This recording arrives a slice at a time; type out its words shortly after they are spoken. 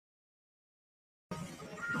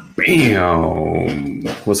Bam!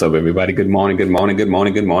 What's up, everybody? Good morning, good morning, good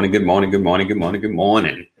morning, good morning, good morning, good morning, good morning, good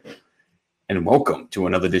morning. And welcome to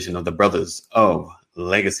another edition of the Brothers of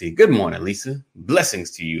Legacy. Good morning, Lisa.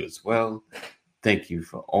 Blessings to you as well. Thank you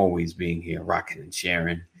for always being here, rocking and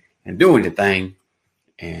sharing and doing the thing.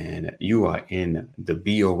 And you are in the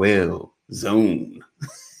BOL zone.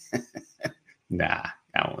 Nah,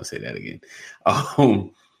 I don't want to say that again.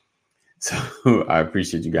 So I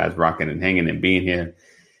appreciate you guys rocking and hanging and being here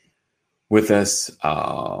with us.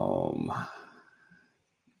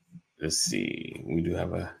 Let's see. We do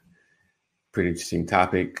have a pretty interesting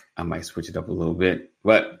topic. I might switch it up a little bit,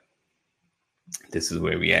 but this is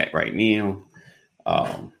where we at right now.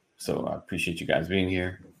 So I appreciate you guys being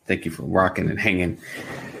here. Thank you for rocking and hanging.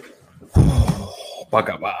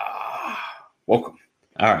 Welcome. All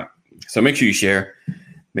right. So make sure you share.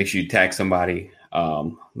 Make sure you tag somebody.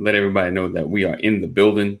 Let everybody know that we are in the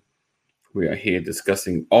building. We are here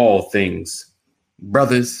discussing all things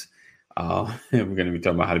brothers. We're going to be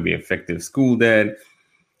talking about how to be an effective school dad.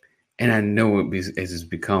 And I know it has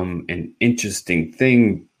become an interesting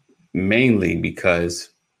thing, mainly because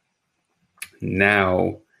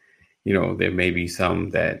now, there may be some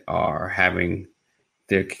that are having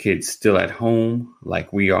their kids still at home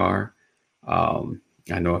like we are.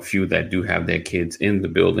 I know a few that do have their kids in the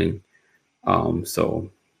building. So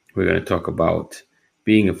we're going to talk about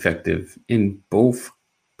being effective in both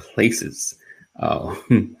places.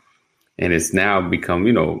 And it's now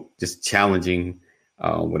become, just challenging,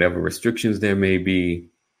 whatever restrictions there may be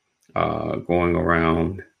going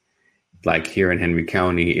around. Like here in Henry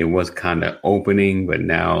County, it was kind of opening, but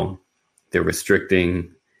now they're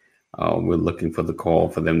restricting. We're looking for the call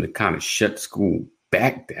for them to kind of shut school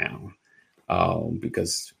back down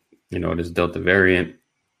because, this Delta variant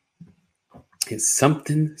is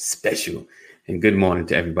something special. And good morning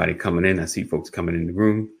to everybody coming in. I see folks coming in the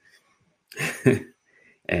room.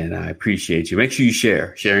 And I appreciate you. Make sure you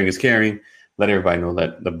share. Sharing is caring. Let everybody know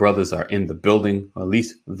that the brothers are in the building, or at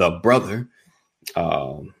least the brother.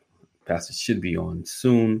 Pastor should be on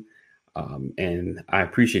soon. And I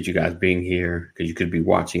appreciate you guys being here because you could be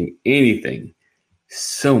watching anything.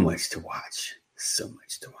 So much to watch. So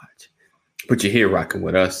much to watch. But you're here rocking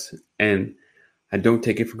with us. And I don't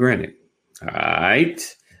take it for granted. All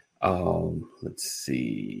right. Let's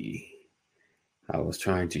see. I was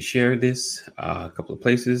trying to share this a couple of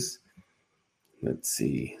places. Let's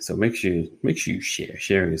see. So make sure you share.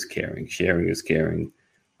 Sharing is caring. Sharing is caring.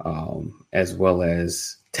 As well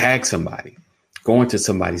as tag somebody. Go into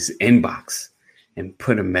somebody's inbox and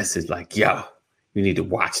put a message like, yo, you need to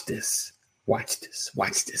watch this. Watch this.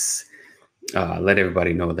 Watch this. Let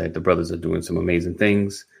everybody know that the brothers are doing some amazing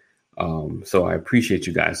things. So I appreciate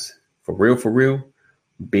you guys for real,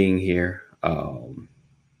 being here.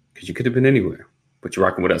 Because you could have been anywhere, but you're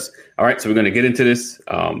rocking with us. All right. So we're going to get into this.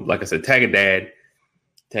 Like I said, tag a dad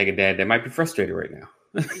that might be frustrated right now.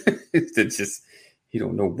 It's just, he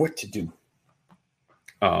don't know what to do.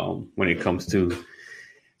 When it comes to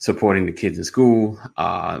supporting the kids in school,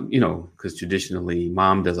 because traditionally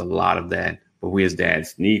mom does a lot of that, but we as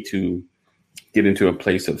dads need to get into a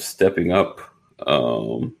place of stepping up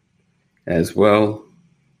as well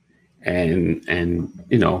and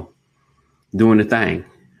doing the thing.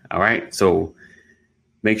 All right. So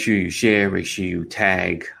make sure you share, make sure you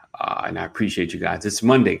tag, and I appreciate you guys. It's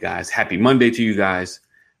Monday, guys. Happy Monday to you guys.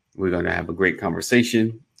 We're going to have a great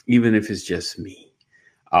conversation, even if it's just me.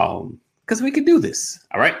 Because we can do this.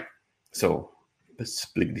 All right. So let's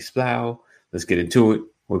spliggity splow. Let's get into it.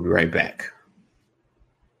 We'll be right back.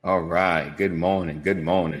 All right. Good morning. Good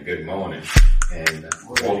morning. Good morning. And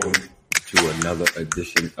welcome to another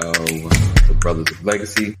edition of the Brothers of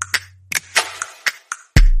Legacy.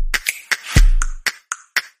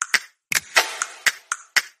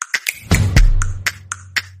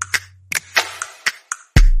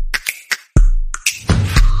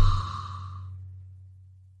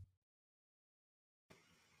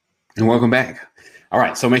 And welcome back. All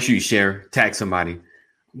right. So make sure you share, tag somebody.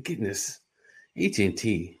 I'm getting this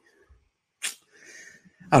AT&T.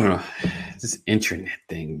 I don't know. This internet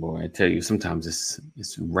thing, boy, I tell you, sometimes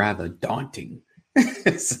it's rather daunting.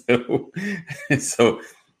 So,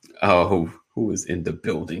 who is in the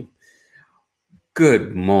building?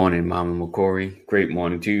 Good morning, Mama McCory. Great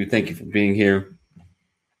morning to you. Thank you for being here.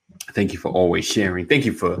 Thank you for always sharing. Thank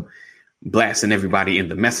you for blasting everybody in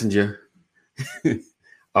the messenger.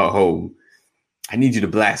 I need you to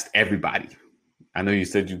blast everybody. I know you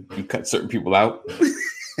said you cut certain people out.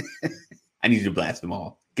 I need you to blast them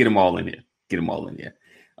all. Get them all in here. Get them all in here.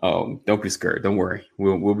 Don't be scared. Don't worry.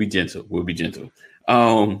 We'll be gentle. We'll be gentle.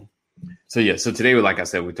 So today, like I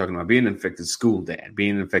said, we're talking about being an effective school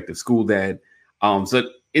dad, So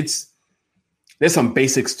there's some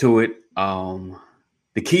basics to it.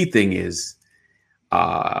 The key thing is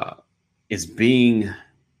being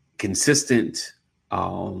consistent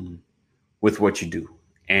with what you do.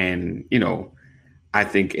 And, I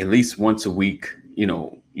think at least once a week,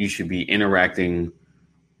 you should be interacting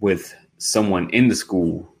with someone in the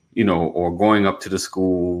school, or going up to the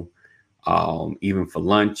school, even for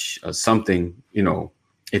lunch or something,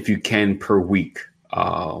 if you can per week.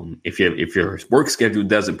 If your work schedule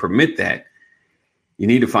doesn't permit that, you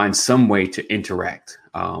need to find some way to interact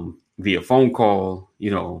via phone call,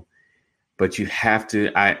 but you have to.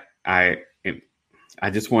 I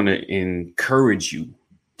just want to encourage you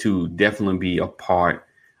to definitely be a part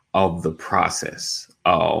of the process,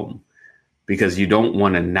 because you don't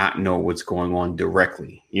want to not know what's going on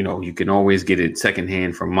directly. You can always get it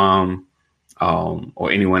secondhand from mom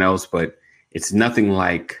or anyone else, but it's nothing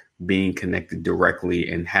like being connected directly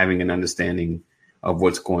and having an understanding of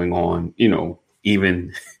what's going on.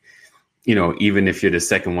 Even if you're the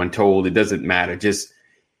second one told, it doesn't matter. Just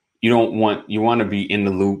you want to be in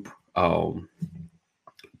the loop.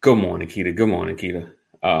 Good morning, Keita.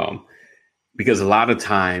 Because a lot of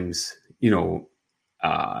times,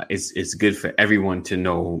 it's good for everyone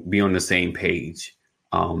to be on the same page.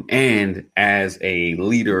 And as a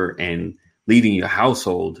leader and leading your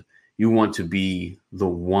household, you want to be the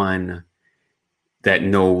one that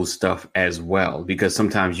knows stuff as well, because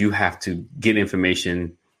sometimes you have to get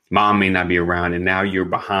information. Mom may not be around, and now you're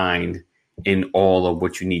behind in all of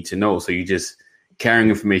what you need to know. So you just carrying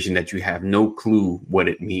information that you have no clue what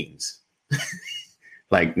it means.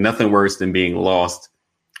 Like nothing worse than being lost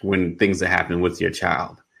when things are happening with your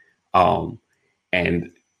child.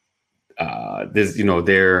 And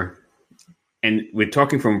we're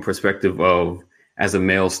talking from a perspective of as a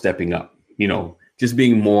male stepping up, just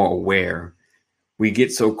being more aware. We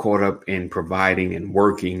get so caught up in providing and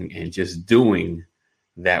working and just doing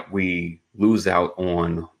that we lose out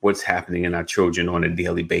on what's happening in our children on a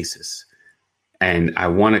daily basis. And I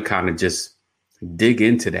want to kind of just dig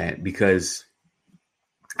into that, because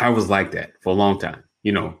I was like that for a long time.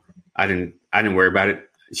 I didn't worry about it.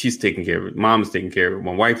 She's taking care of it. Mom's taking care of it.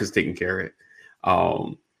 My wife is taking care of it.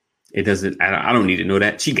 It doesn't, I don't need to know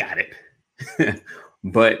that. She got it.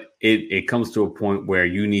 But it comes to a point where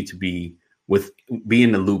you need to be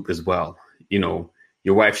in the loop as well.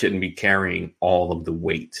 Your wife shouldn't be carrying all of the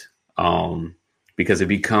weight, because it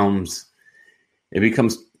becomes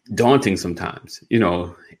daunting sometimes,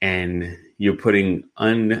 and you're putting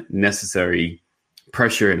unnecessary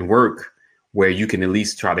pressure and work where you can at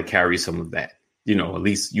least try to carry some of that. At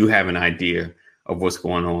least you have an idea of what's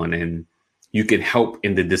going on, and you can help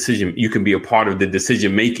in the decision. You can be a part of the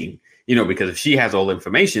decision making, because if she has all the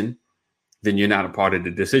information, then you're not a part of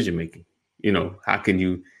the decision making. How can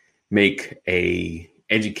you make a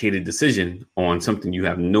educated decision on something you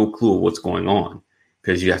have no clue of what's going on?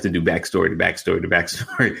 Because you have to do backstory to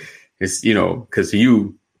backstory. It's, because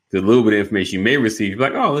you, the little bit of information you may receive, you're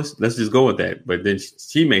like, oh, let's just go with that. But then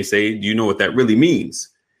she may say, do you know what that really means?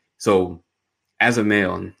 So as a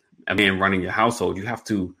man running your household, you have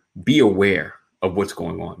to be aware of what's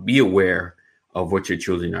going on. Be aware of what your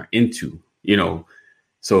children are into,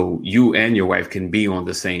 so you and your wife can be on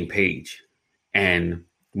the same page. And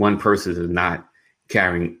one person is not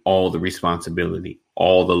carrying all the responsibility,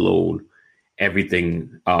 all the load,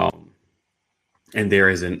 everything. And there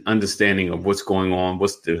is an understanding of what's going on.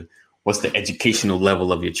 What's the educational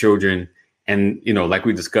level of your children? And, like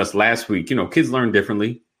we discussed last week, kids learn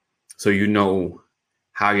differently. So,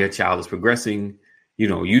 how your child is progressing,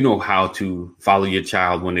 how to follow your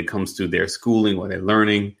child when it comes to their schooling or their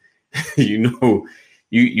learning, when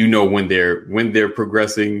they're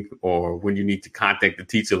progressing, or when you need to contact the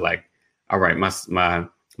teacher, like, all right, my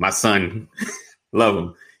son, love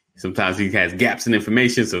him. Sometimes he has gaps in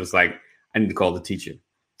information. So it's like, I need to call the teacher.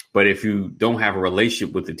 But if you don't have a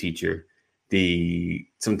relationship with the teacher,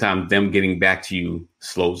 sometimes them getting back to you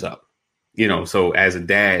slows up, so as a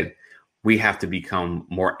dad, we have to become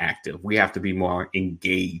more active. We have to be more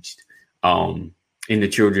engaged in the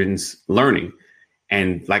children's learning.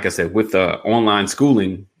 And like I said, with the online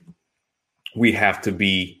schooling, we have to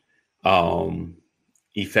be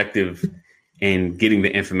effective in getting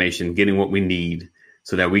the information, getting what we need,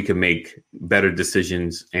 so that we can make better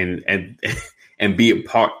decisions and be a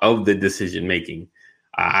part of the decision making.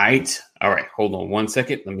 All right. Hold on 1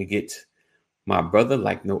 second. Let me get my brother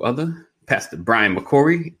like no other, Pastor Brian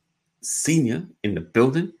McCory, Senior, in the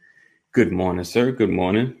building. Good morning, sir. Good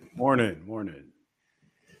morning. Morning.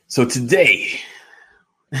 So today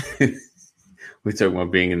we talk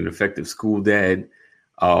about being an effective school dad.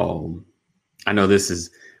 I know this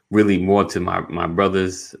is really more to my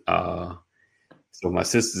brothers. So my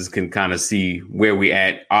sisters can kind of see where we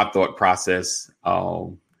at, our thought process,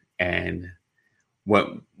 and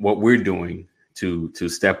what we're doing to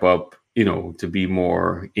step up, to be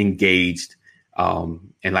more engaged.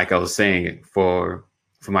 And like I was saying, for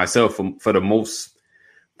myself, for the most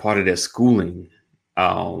part of their schooling,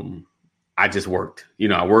 I just worked.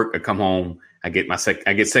 I work, I come home, I get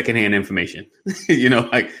I get secondhand information.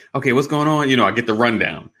 Like, okay, what's going on? I get the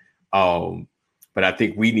rundown. But I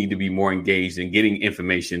think we need to be more engaged in getting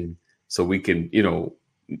information so we can,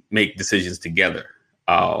 make decisions together,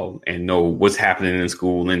 and know what's happening in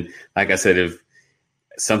school. And like I said, if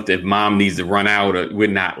mom needs to run out, or we're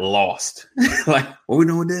not lost. Like, what we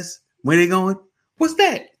doing this? Where they going? What's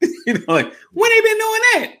that? Like, when they been doing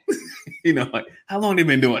that? Like, how long they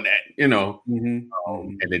been doing that? And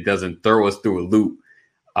it doesn't throw us through a loop.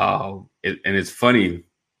 And it's funny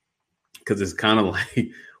because it's kind of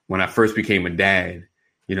like when I first became a dad,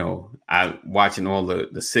 I watching all the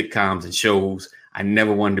sitcoms and shows. I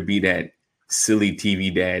never wanted to be that silly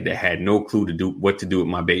TV dad that had no clue what to do with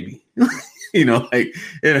my baby. Like,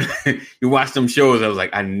 you watch them shows. I was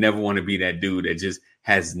like, I never want to be that dude that just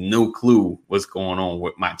has no clue what's going on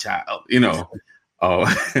with my child. Like,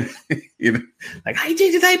 how you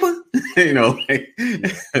change the diaper?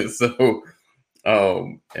 So,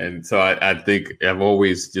 and so I think I've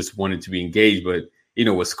always just wanted to be engaged, but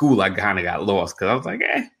with school, I kind of got lost because I was like,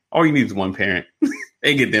 all you need is one parent.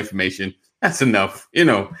 They get the information. That's enough,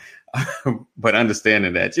 but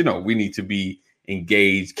understanding that, we need to be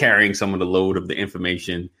engaged, carrying some of the load of the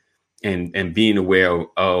information and being aware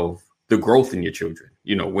of the growth in your children,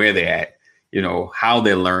 where they're at, how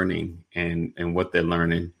they're learning and what they're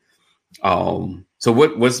learning. So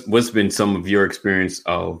what's been some of your experience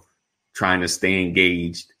of trying to stay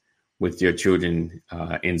engaged with your children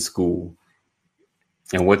in school?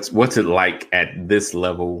 And what's it like at this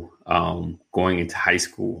level, going into high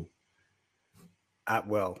school?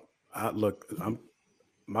 Look,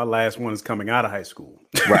 my last one is coming out of high school.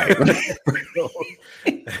 Right.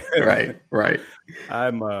 Right.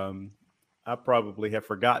 I probably have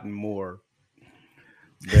forgotten more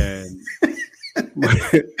than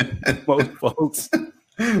most folks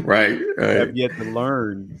right have yet to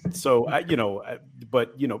learn. So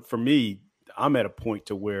but for me, I'm at a point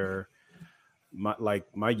to where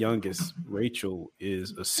my youngest Rachel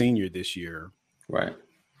is a senior this year. Right.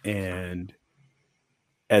 And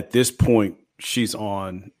at this point, she's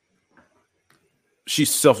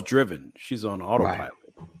self-driven. She's on autopilot.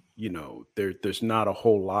 Right. There's not a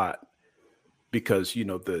whole lot because,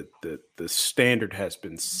 the standard has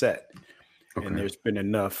been set. Okay. And there's been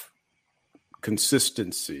enough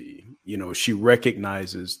consistency. She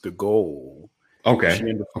recognizes the goal. Okay. She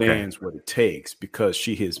understands what it takes because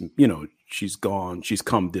she has, she's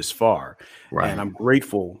come this far. Right. And I'm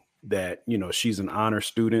grateful that, she's an honor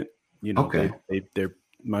student. Okay.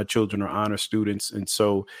 My children are honor students. And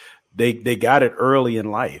so they got it early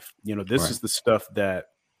in life. This is the stuff that,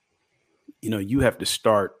 you have to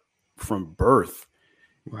start from birth,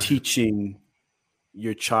 teaching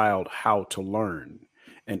your child how to learn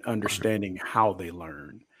and understanding how they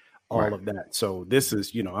learn, all of that. So this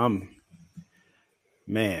is,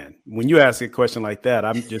 man, when you ask a question like that,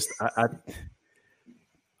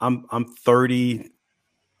 I'm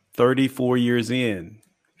 34 years in,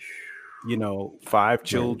 5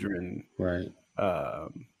 children, right.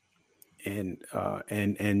 And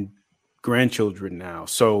grandchildren now.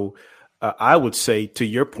 So I would say, to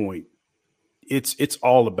your point, it's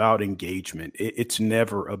all about engagement. It's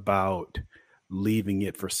never about leaving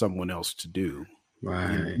it for someone else to do.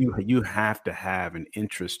 Right. You have to have an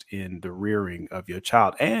interest in the rearing of your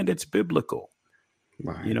child, and it's biblical.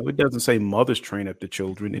 Right. It doesn't say mothers train up the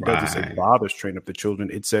children. It doesn't say fathers train up the children.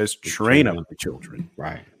 It says train up the children.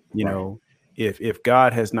 Right. If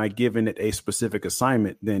God has not given it a specific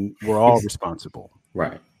assignment, then we're all responsible.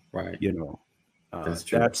 Right. That's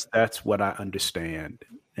true. That's what I understand.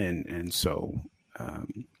 And so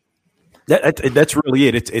that's really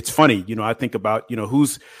it. It's funny. I think about,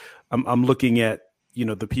 I'm looking at,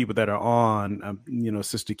 the people that are on,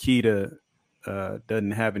 Sister Keita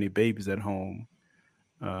doesn't have any babies at home.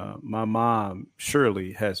 My mom,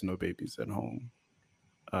 Shirley, has no babies at home.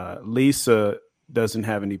 Lisa doesn't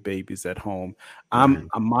have any babies at home.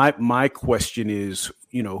 My question is,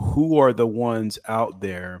 who are the ones out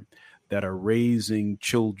there that are raising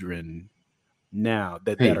children now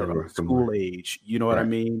that are of school age? You know what I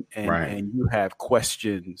mean? And you have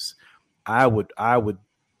questions. I would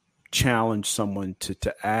challenge someone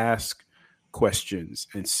to ask questions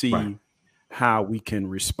and see how we can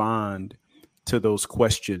respond to those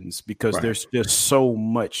questions, because Right. there's just so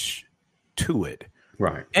much to it.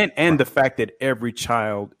 Right. And the fact that every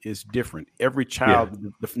child is different. Every child,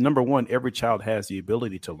 number one, every child has the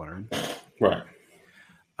ability to learn. Right.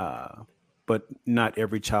 But not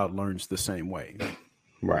every child learns the same way.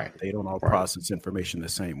 Right. They don't all process information the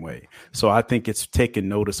same way. So I think it's taking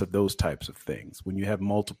notice of those types of things. When you have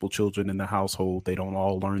multiple children in the household, they don't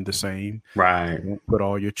all learn the same. Right. You don't put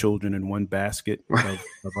all your children in one basket of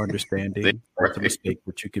understanding. That's a mistake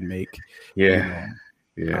that you can make. Yeah.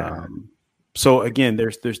 You know? So again,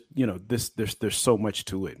 there's so much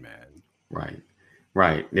to it, man. Right.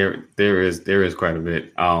 There is quite a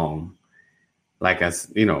bit. Like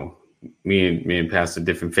me and Pastor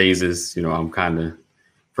different phases. I'm kind of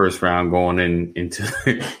first round going into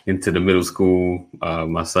the middle school.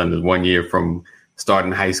 My son is 1 year from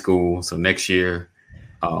starting high school, so next year,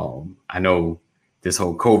 I know this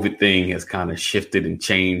whole COVID thing has kind of shifted and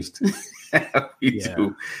changed.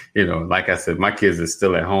 Do. Like I said, my kids are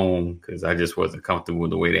still at home because I just wasn't comfortable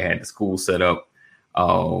with the way they had the school set up.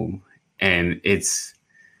 And it's,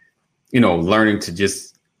 learning to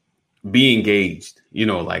just be engaged,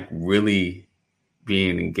 like really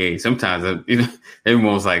being engaged. Sometimes,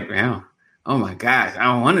 everyone's like, oh my gosh, I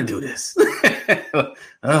don't want to do this.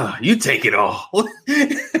 You take it all.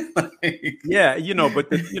 Yeah. But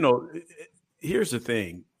here's the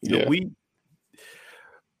thing.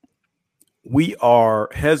 We are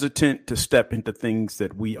hesitant to step into things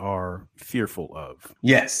that we are fearful of.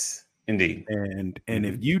 Yes, indeed. And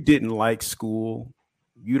if you didn't like school,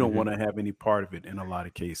 you don't want to have any part of it in a lot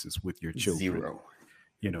of cases with your children.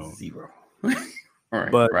 Zero.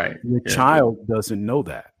 But your child doesn't know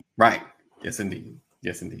that. Right. Yes, indeed.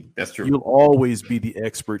 That's true. You'll always be the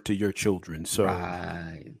expert to your children. So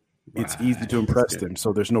it's easy to impress them.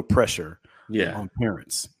 So there's no pressure on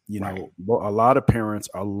parents. A lot of parents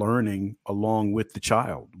are learning along with the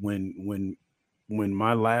child. When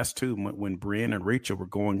my last two, when Brianna and Rachel were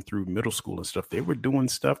going through middle school and stuff, they were doing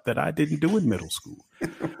stuff that I didn't do in middle school.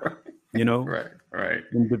 Right.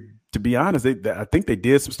 And to be honest, I think they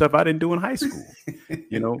did some stuff I didn't do in high school.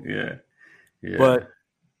 Yeah. But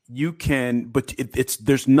you can. But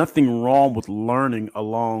there's nothing wrong with learning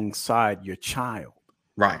alongside your child.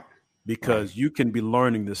 Right. Because you can be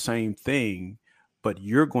learning the same thing, but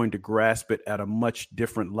you're going to grasp it at a much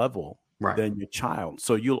different level than your child.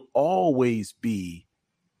 So you'll always be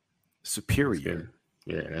superior.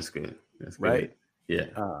 That's good. Right. Yeah.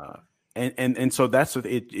 And so that's what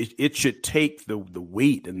it should take the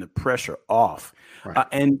weight and the pressure off. Right.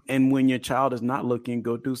 And when your child is not looking,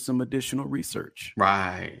 go do some additional research.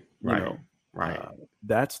 Right.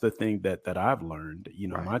 That's the thing that I've learned.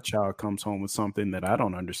 My child comes home with something that I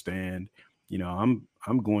don't understand. I'm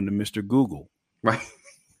going to Mr. Google. Right.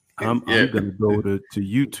 I'm going to go to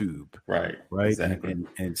YouTube. Right. Exactly.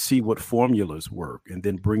 And see what formulas work, and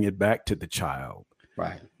then bring it back to the child.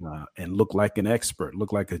 Right. And look like an expert,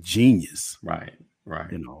 look like a genius. Right.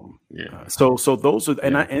 So those are,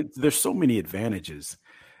 and there's so many advantages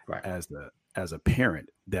as a parent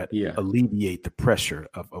that alleviate the pressure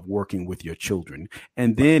of working with your children,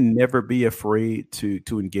 and then never be afraid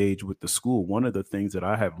to engage with the school. One of the things that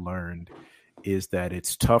I have learned is that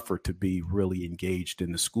it's tougher to be really engaged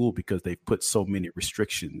in the school because they've put so many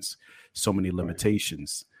restrictions, so many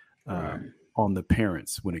limitations on the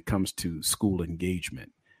parents when it comes to school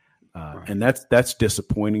engagement. And that's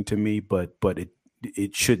disappointing to me, but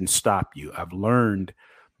it shouldn't stop you. I've learned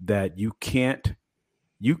that you can't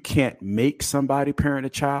make somebody parent a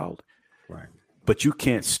child, but you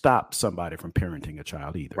can't stop somebody from parenting a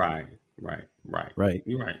child either. Right.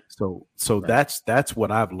 You're right. So that's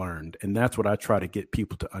what I've learned, and that's what I try to get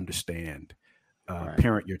people to understand.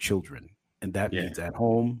 Parent your children, and that means at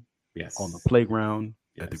home, on the playground,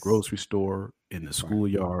 at the grocery store, in the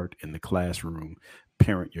schoolyard, in the classroom.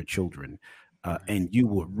 Parent your children, and you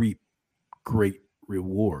will reap great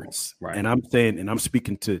rewards. Right. And I'm saying, and I'm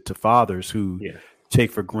speaking to fathers who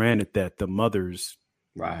take for granted that the mothers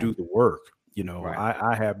do the work.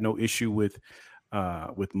 I have no issue with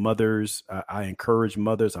mothers. I encourage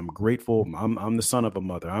mothers. I'm grateful. I'm the son of a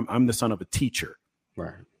mother. I'm the son of a teacher.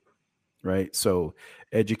 Right. So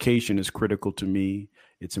education is critical to me.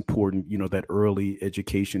 It's important, that early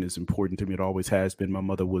education is important to me. It always has been. My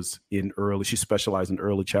mother was she specialized in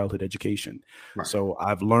early childhood education. So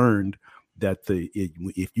I've learned that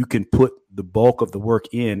if you can put the bulk of the work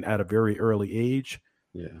in at a very early age,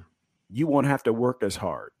 you won't have to work as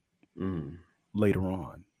hard later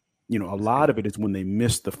on. A lot of it is when they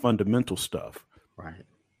miss the fundamental stuff,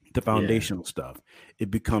 the foundational stuff.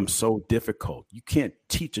 It becomes so difficult. You can't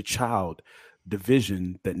teach a child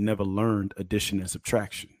division that never learned addition and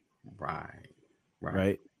subtraction. Right.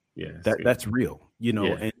 Right. Yeah. That's real,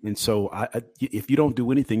 Yeah. and so if you don't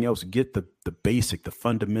do anything else, get the basic, the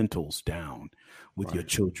fundamentals down with your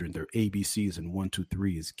children, their ABCs and 1, 2,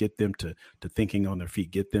 3s, get them to thinking on their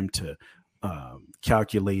feet, get them to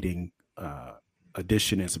calculating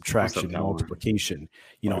addition and subtraction, multiplication,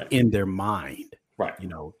 in their mind, right.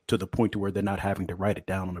 To the point to where they're not having to write it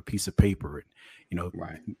down on a piece of paper,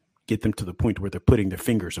 and, get them to the point where they're putting their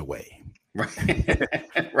fingers away. Right.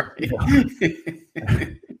 Right.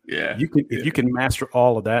 Yeah. If you can master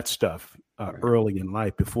all of that stuff early in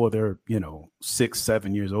life before they're 6,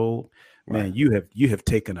 7 years old, man, you have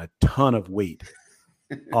taken a ton of weight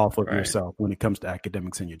off of yourself when it comes to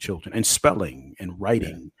academics and your children, and spelling and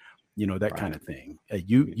writing, that kind of thing.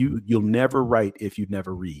 You'll never write if you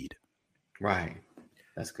never read. Right.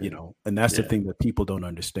 That's good. And that's the thing that people don't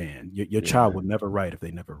understand. Your child will never write if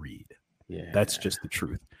they never read. Yeah. That's just the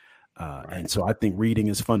truth. And so I think reading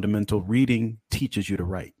is fundamental. Reading teaches you to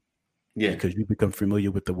write. Yeah, because you become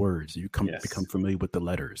familiar with the words. You become familiar with the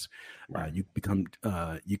letters. You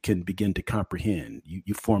can begin to comprehend.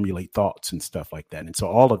 You formulate thoughts and stuff like that. And so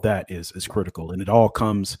all of that is critical. And it all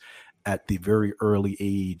comes at the very early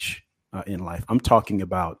age in life. I'm talking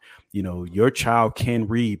about, your child can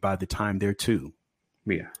read by the time they're 2.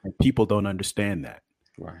 Yeah. And people don't understand that.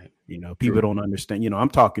 Right. People don't understand. I'm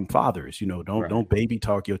talking fathers. Don't baby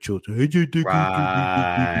talk your children.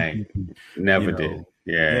 Right. Never did.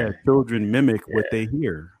 Yeah. Children mimic what they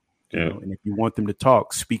hear. And if you want them to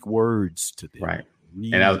talk, speak words to them. Right.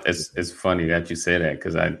 And it's funny that you say that,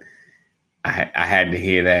 because I had to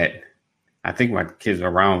hear that. I think my kids were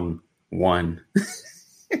around 1,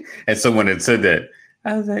 and someone had said that.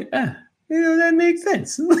 I was like, that makes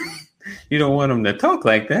sense. You don't want them to talk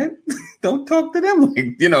like that. Don't talk to them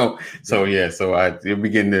like, So so I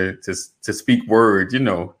begin to speak words,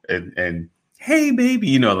 and hey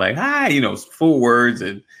baby, like hi, full words,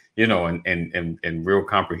 and and real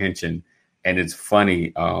comprehension. And it's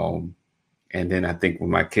funny. And then I think when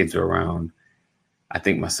my kids were around, I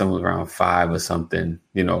think my son was around 5 or something,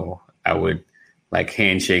 I would like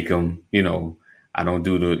handshake him, I don't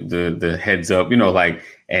do the heads up,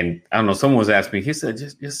 and I don't know, someone was asking me, he said,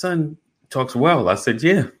 just your son talks well. I said,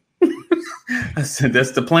 yeah. I said,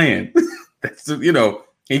 that's the plan. That's,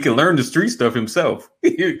 he can learn the street stuff himself.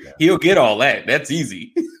 He'll get all that. That's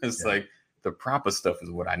easy. It's like the proper stuff is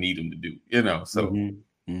what I need him to do, So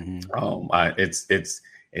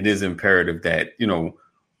it is imperative that,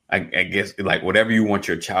 I guess like whatever you want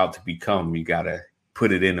your child to become, you got to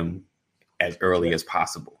put it in them as early as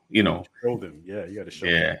possible, Show them. Yeah. You got to show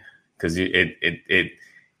them. Yeah. Because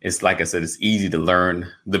it's like I said, it's easy to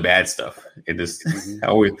learn the bad stuff. It is. I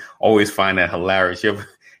always find that hilarious. You ever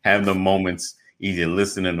have the moments either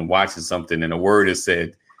listening and watching something and a word is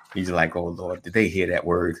said, you're like, oh Lord, did they hear that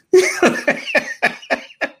word? They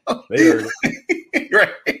heard it. Right.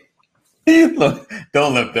 Look,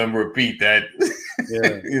 don't let them repeat that.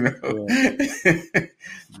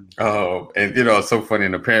 Oh, and it's so funny.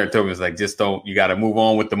 And the parent told me, it's like, just don't. You got to move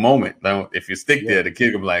on with the moment. If you stick there, the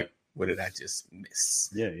kid will be like, what did I just miss?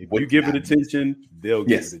 Yeah, if you give it attention, they'll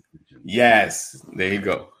give it attention. Yes, there you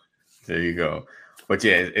go. But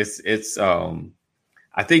yeah, it's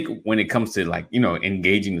I think when it comes to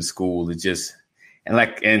engaging the school, it's just I'm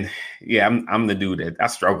the dude that I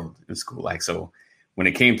struggled in school. Like, so when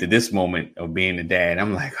it came to this moment of being a dad,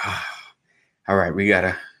 I'm like, all right, we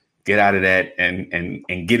gotta get out of that and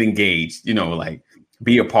get engaged.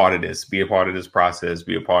 Be a part of this process,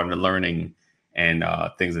 be a part of the learning and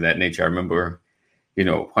things of that nature. I remember,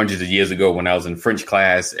 hundreds of years ago when I was in French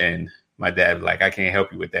class and my dad was like, I can't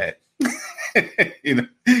help you with that.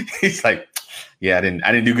 He's like, yeah, I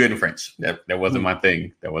didn't do good in French. That wasn't my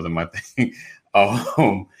thing. That wasn't my thing.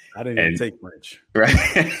 I didn't even take French.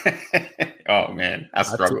 Right. Oh man, I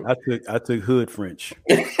struggled. I took hood French.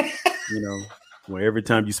 Where every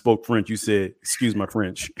time you spoke French, you said, "Excuse my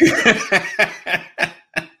French."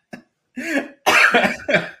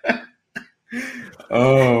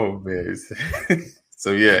 Oh man.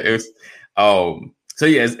 So yeah,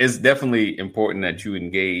 it's definitely important that you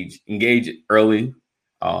engage early,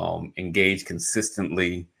 engage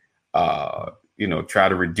consistently, try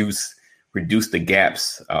to reduce the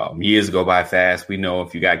gaps. Years go by fast. We know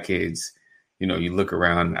if you got kids, you look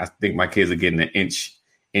around, I think my kids are getting an inch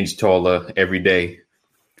taller every day.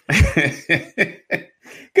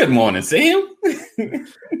 Good morning, Sam.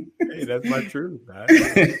 Hey, that's my truth.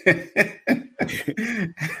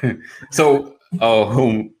 So,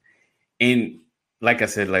 in like I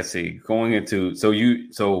said, let's see, going into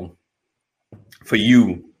for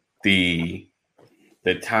you, the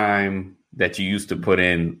time that you used to put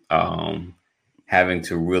in, having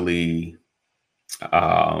to really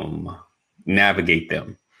navigate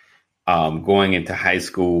them, going into high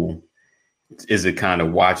school? Is it kind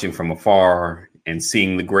of watching from afar and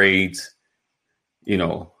seeing the grades,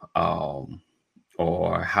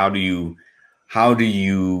 or how do you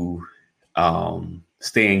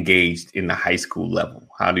stay engaged in the high school level?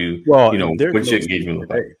 How do you, what's your engagement look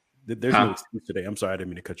like? There's no excuse today. I'm sorry, I didn't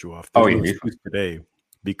mean to cut you off. There's no excuse today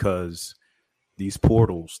because these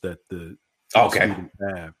portals that the students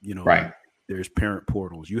have, right. There's parent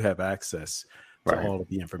portals. You have access to all of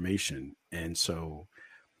the information. And so,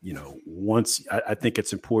 once I think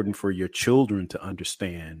it's important for your children to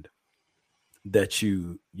understand that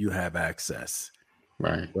you have access,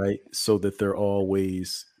 right, so that they're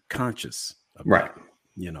always conscious of that.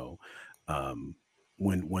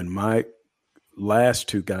 When my last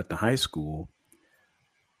two got to high school,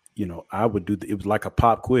 I would do it was like a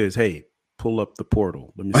pop quiz. Hey, pull up the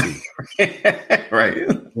portal, let me see. Right.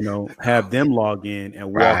 Have them log in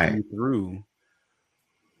and walk you through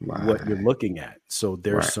what you're looking at. So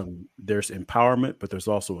there's there's empowerment, but there's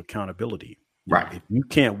also accountability. If you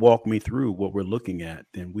can't walk me through what we're looking at,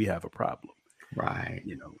 then we have a problem.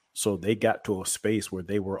 So they got to a space where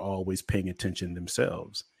they were always paying attention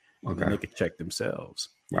themselves. And they could check themselves.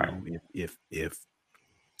 If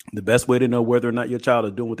the best way to know whether or not your child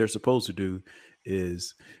is doing what they're supposed to do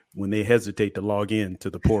is when they hesitate to log in to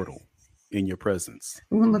the portal in your presence.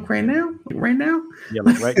 You want to look right now? Yeah,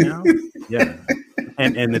 like right now. Yeah.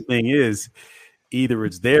 And the thing is, either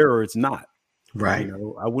it's there or it's not. Right.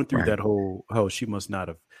 I went through that whole, she must not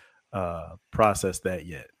have processed that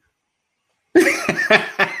yet.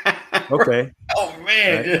 Okay. Oh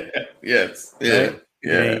man. Right? Yes. Yeah. Right?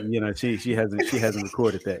 Yeah. And, she hasn't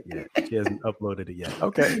recorded that yet. She hasn't uploaded it yet.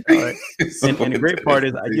 Okay. All right. And the great part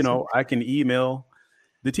is, I can email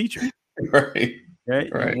the teacher. Right.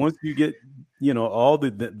 And once you get, all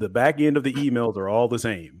the back end of the emails are all the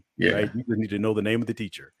same. Yeah. Right. You just need to know the name of the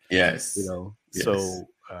teacher. Yes. Yes. So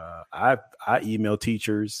I email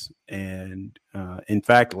teachers, and in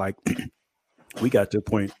fact, like we got to a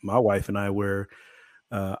point, my wife and I, where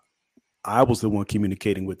I was the one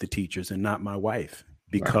communicating with the teachers and not my wife,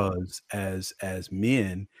 because as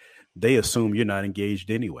men, they assume you're not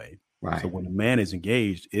engaged anyway. So when a man is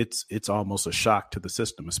engaged, it's almost a shock to the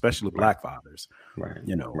system, especially Black fathers.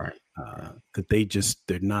 Because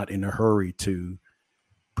they're not in a hurry to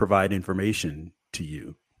provide information to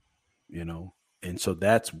you, and so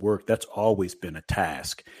that's work. That's always been a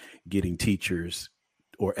task, getting teachers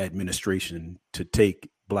or administration to take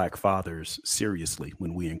Black fathers seriously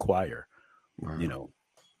when we inquire.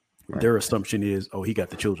 Their assumption is, he got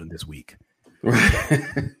the children this week.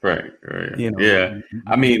 Right. Yeah.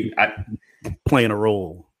 I mean, playing a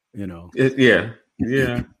role, Yeah.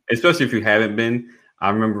 Especially if you haven't been. I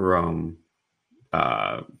remember,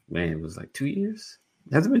 it was like 2 years.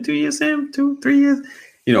 Has it been 2 years, Sam? 2-3 years?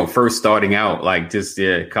 First starting out, like just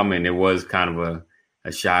coming, it was kind of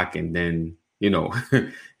a shock. And then,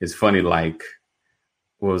 it's funny, like,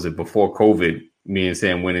 what was it, before COVID, me and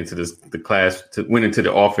Sam went into the class, went into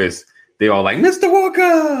the office. They all like, Mr.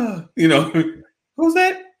 Walker, who's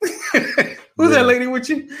that? Who's that lady with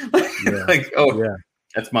you? Like,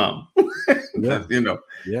 that's mom.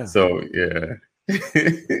 So, yeah.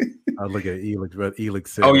 I look at Elix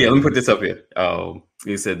said, let me put this up here.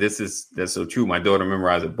 He said, that's so true. My daughter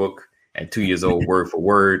memorized a book at 2 years old, word for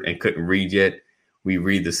word, and couldn't read yet. We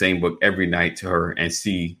read the same book every night to her, and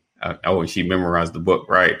she memorized the book,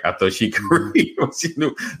 right? I thought she could read what she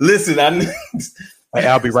knew. Listen,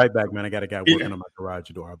 I'll be right back, man. I got a guy working on my garage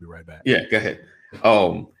door. I'll be right back. Yeah, go ahead.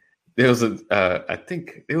 There was I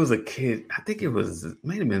think there was a kid. I think it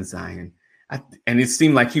might have been Zion. And it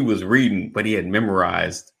seemed like he was reading, but he had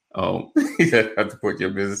memorized. He had to put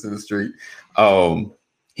your business in the street.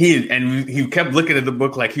 He kept looking at the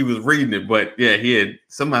book like he was reading it, but he had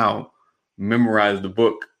somehow memorized the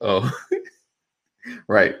book.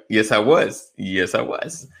 Right. Yes, I was.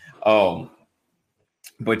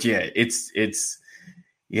 But it's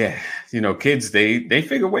kids, they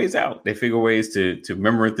figure ways out. They figure ways to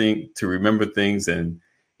remember things, and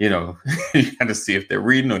you got to see if they're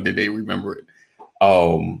reading or did they remember it.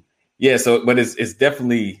 But it's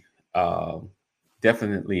definitely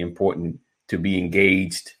important to be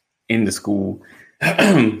engaged in the school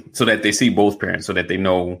so that they see both parents, so that they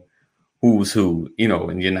know who's who,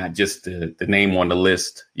 and you're not just the name on the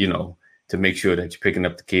list, to make sure that you're picking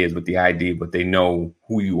up the kids with the ID, but they know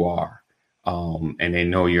who you are. And they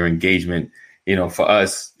know your engagement. For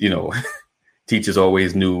us, teachers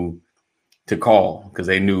always knew to call, because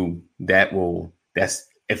they knew that's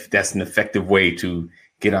an effective way to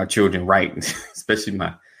get our children right, especially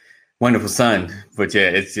my wonderful son. But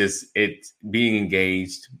yeah, it's being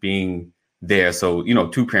engaged, being there. So,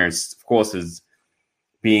 two parents, of course, is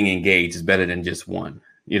being engaged is better than just one,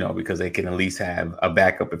 because they can at least have a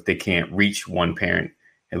backup. If they can't reach one parent,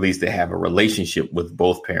 at least they have a relationship with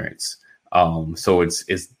both parents. So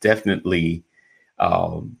it's definitely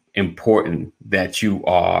important that you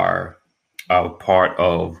are a part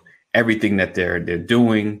of everything that they're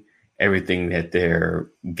doing, everything that they're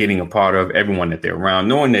getting a part of, everyone that they're around,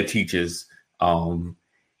 knowing their teachers,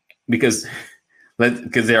 because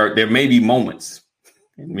there may be moments,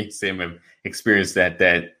 and me and Sam have experienced that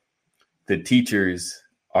the teachers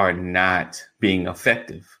are not being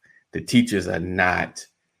effective. The teachers are not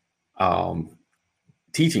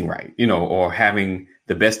teaching right, or having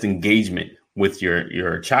the best engagement with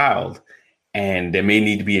your child. And there may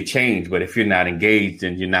need to be a change, but if you're not engaged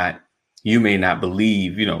and you may not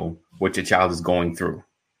believe, what your child is going through,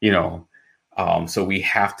 so we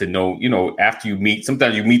have to know, after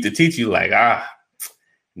sometimes you meet the teacher, you're like,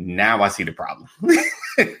 now I see the problem.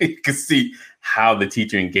 You can see how the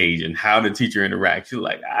teacher engaged and how the teacher interacts. You're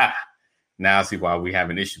like, now I see why we have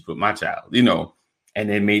an issue with my child, and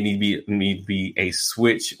there may need to be a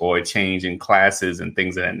switch or a change in classes and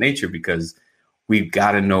things of that nature, because we've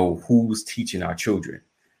got to know who's teaching our children,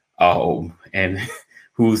 and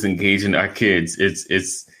who's engaging our kids.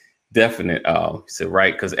 It's definite. So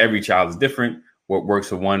right, because every child is different. What works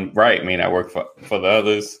for one may not work for the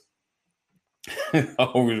others. I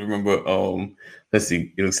always remember, let's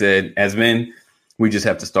see, it said, as men, we just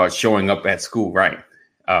have to start showing up at school, right?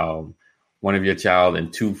 One of your child,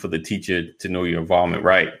 and two, for the teacher to know your involvement,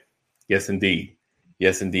 right? Yes, indeed.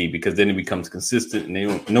 Yes, indeed. Because then it becomes consistent and they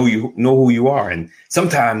don't know who you are. And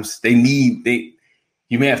sometimes you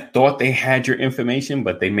may have thought they had your information,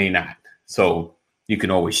 but they may not. So you can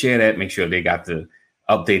always share that, make sure they got the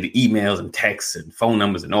updated emails and texts and phone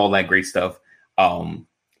numbers and all that great stuff.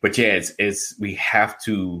 But yeah, we have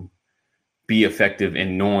to be effective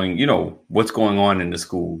in knowing, what's going on in the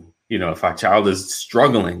school. If our child is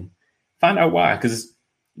struggling, find out why, because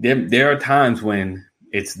there are times when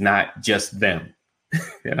it's not just them.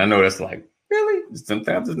 And I know that's like, really?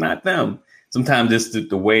 Sometimes it's not them. Sometimes it's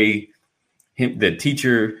the way the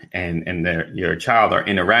teacher and your child are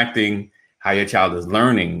interacting, how your child is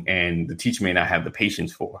learning, and the teacher may not have the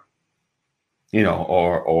patience for,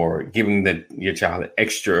 or giving your child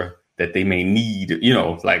extra that they may need,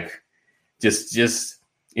 like just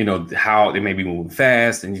how they may be moving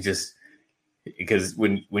fast, and because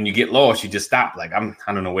when you get lost, you just stop. Like, I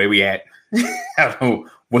don't know where we at. I don't know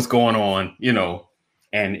what's going on,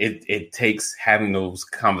 and it takes having those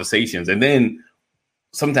conversations. And then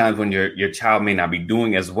sometimes when your child may not be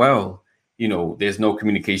doing as well, there's no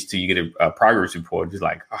communication till you get a progress report. Just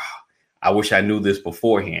like, I wish I knew this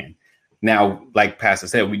beforehand. Now, like Pastor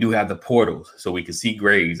said, we do have the portals, so we can see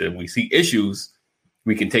grades, and we see issues,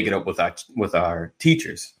 we can take it up with our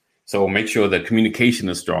teachers. So make sure the communication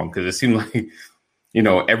is strong, because it seemed like,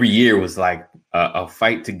 every year was like a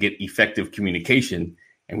fight to get effective communication.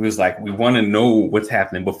 And we was like, we want to know what's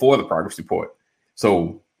happening before the progress report.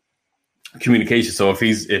 So communication. So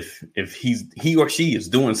if he or she is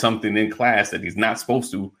doing something in class that he's not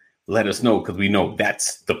supposed to, let us know, because we know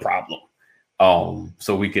that's the problem.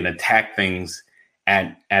 So we can attack things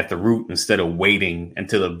at the root instead of waiting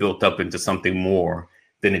until it built up into something more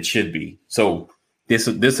than it should be. So this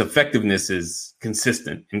effectiveness is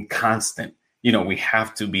consistent and constant. We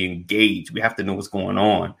have to be engaged. We have to know what's going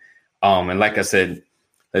on. And like I said,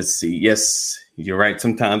 let's see. Yes, you're right.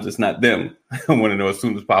 Sometimes it's not them. I want to know as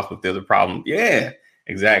soon as possible if there's a problem. Yeah,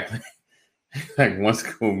 exactly. Like one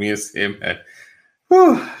school, me and Sam had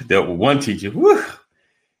dealt with one teacher.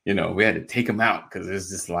 We had to take him out because it's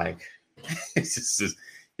just like, it's just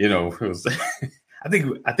it was. I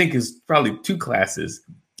think it's probably 2 classes.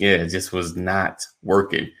 Yeah, it just was not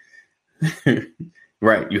working.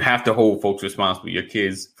 Right. You have to hold folks responsible, your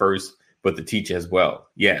kids first, but the teacher as well.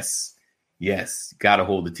 Yes. Got to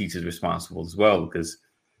hold the teachers responsible as well, because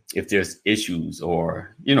if there's issues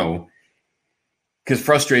or, because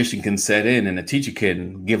frustration can set in and the teacher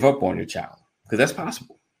can give up on your child, because that's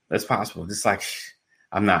possible. It's like,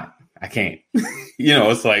 I can't,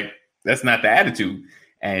 it's like, that's not the attitude.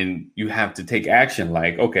 And you have to take action.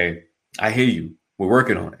 Like, okay, I hear you. We're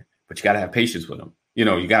working on it, but you got to have patience with them.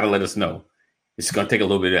 You got to let us know. It's going to take a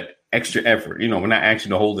little bit of extra effort. We're not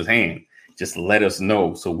asking to hold his hand. Just let us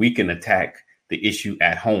know so we can attack the issue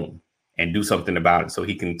at home and do something about it, so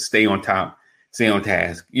he can stay on top, stay on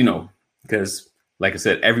task, because like I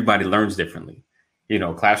said, everybody learns differently.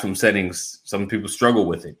 Classroom settings, some people struggle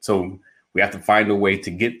with it. So we have to find a way to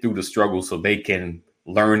get through the struggle so they can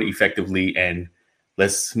learn effectively and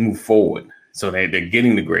let's move forward. So they're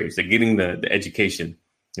getting the grades, they're getting the education.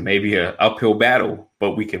 It may be an uphill battle,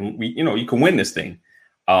 but you can win this thing.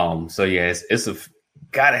 So yeah, it's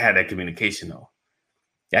gotta have that communication though.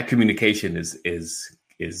 That communication is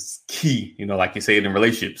key. Like you say it in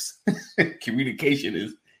relationships, communication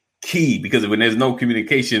is key, because when there's no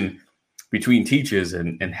communication between teachers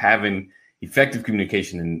and having effective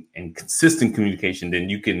communication and consistent communication, then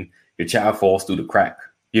your child falls through the crack,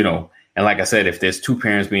 And like I said, if there's two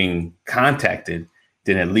parents being contacted,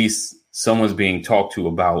 then at least someone's being talked to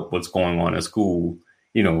about what's going on at school,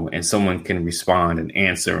 and someone can respond and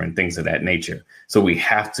answer and things of that nature. So we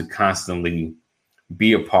have to constantly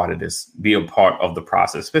be a part of this, be a part of the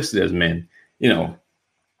process, especially as men.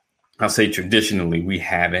 I'll say traditionally we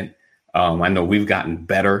haven't. I know we've gotten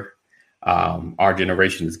better. Our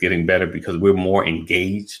generation is getting better because we're more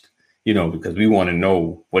engaged, because we want to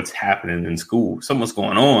know what's happening in school. Something's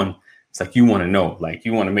going on. It's like you want to know, like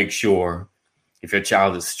you want to make sure if your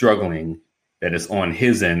child is struggling, that it's on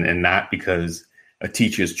his end and not because a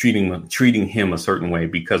teacher is treating him a certain way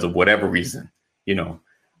because of whatever reason,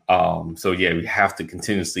 So yeah, we have to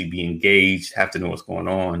continuously be engaged, have to know what's going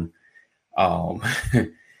on.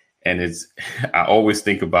 And I always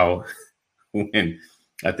think about when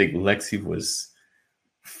I think Lexi was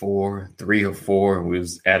 3 or 4, and we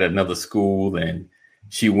was at another school, and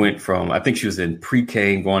she went from, I think she was in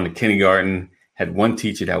pre-K and going to kindergarten, had one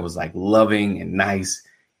teacher that was like loving and nice.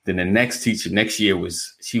 Then the next teacher next year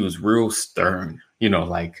she was real stern,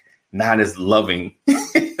 like not as loving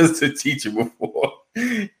as the teacher before.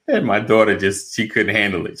 And my daughter she couldn't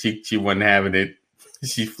handle it. She wasn't having it.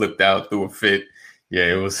 She flipped out, threw a fit.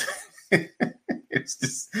 Yeah, it was, it's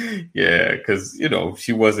just, yeah, because,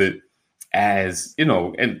 she wasn't as,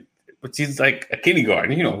 but she's like a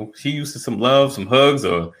kindergarten, she used to some love, some hugs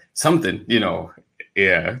or something,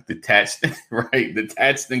 yeah, detached, right?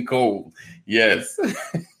 Detached and cold. Yes.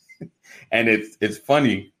 And it's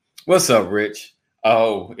funny. What's up, Rich?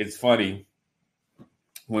 Oh, it's funny.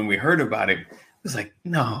 When we heard about it, it was like,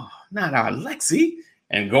 no, not our Lexi.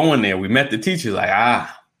 And going there, we met the teacher, like,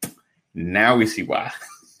 now we see why.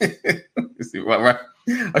 We see why, right?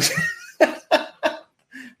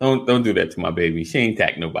 Don't do that to my baby. She ain't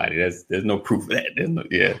attacked nobody. There's no proof of that.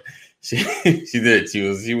 Yeah, she did.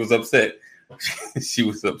 She was upset. She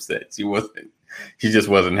was upset. She just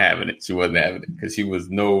wasn't having it. She wasn't having it because there was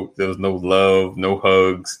no love, no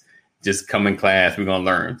hugs. Just come in class. We're gonna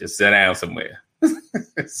learn. Just sit down somewhere.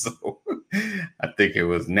 So I think it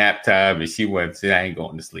was nap time, and she went. I ain't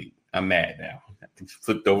going to sleep. I'm mad now. I think she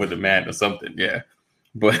flipped over the mat or something. Yeah,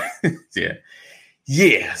 but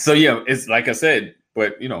yeah. So yeah, it's like I said.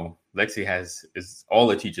 But Lexi is all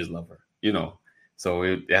the teachers love her.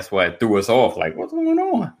 So that's why it threw us off. Like, what's going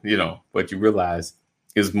on? But you realize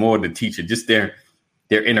it's more the teacher, just their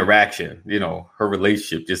interaction. Her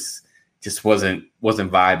relationship just wasn't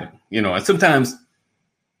vibing. And sometimes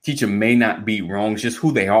teacher may not be wrong, it's just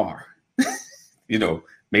who they are.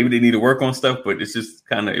 Maybe they need to work on stuff, but it's just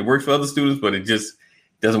it works for other students, but it just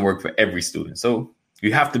doesn't work for every student. So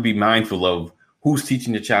you have to be mindful of who's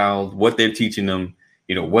teaching your child, what they're teaching them,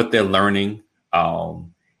 what they're learning.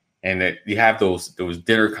 And that you have those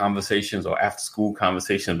dinner conversations or after school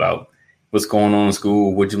conversations about what's going on in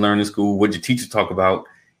school, what you learn in school, what your teacher talk about,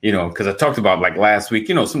 because I talked about like last week,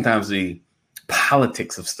 sometimes the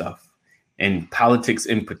politics of stuff and politics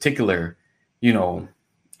in particular,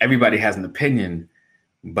 everybody has an opinion,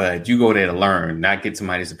 but you go there to learn, not get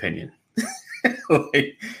somebody's opinion.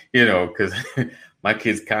 Because my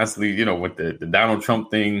kids constantly, with the Donald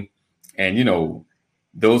Trump thing and,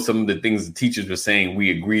 those some of the things the teachers were saying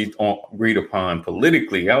we agreed upon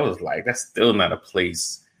politically, I was like, that's still not a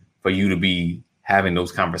place for you to be having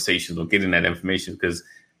those conversations or getting that information. Because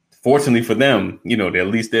fortunately for them, at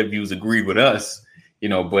least their views agreed with us,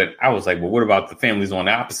 but I was like, well, what about the families on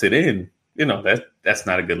the opposite end? That's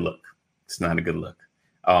not a good look. It's not a good look.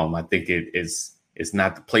 I think it's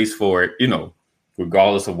not the place for it,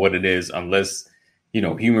 regardless of what it is, unless,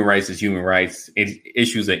 human rights is human rights.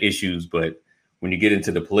 Issues are issues. But when you get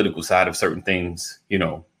into the political side of certain things,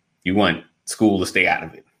 you want school to stay out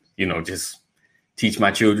of it. Just teach my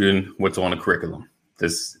children what's on the curriculum.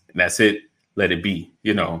 That's it. Let it be.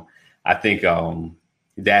 I think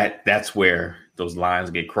that's where those lines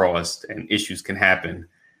get crossed and issues can happen.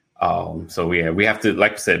 So yeah, we have to,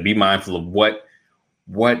 like I said, be mindful of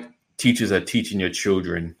what teachers are teaching your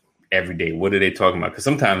children every day. What are they talking about? Because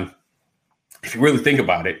sometimes, if you really think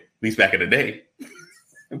about it, at least back in the day,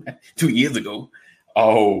 2 years ago,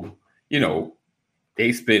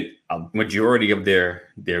 they spent a majority of their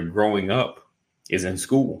growing up is in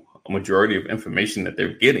school. a majority of information that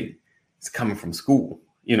they're getting is coming from school.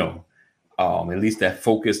 At least that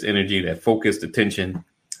focused energy, that focused attention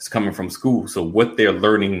is coming from school. So what they're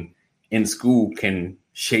learning in school can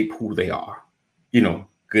shape who they are,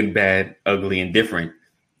 good, bad, ugly, and different.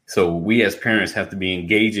 So we as parents have to be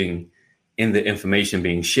engaging in the information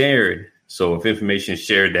being shared. So if information is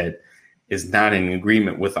shared that is not in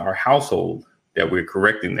agreement with our household, that we're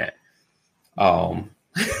correcting that.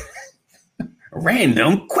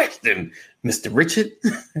 Random question, Mr. Richard.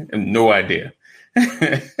 I have no idea.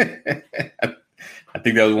 I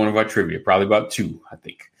think that was one of our trivia, probably about 2, I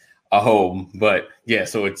think. But yeah,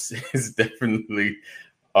 so it's definitely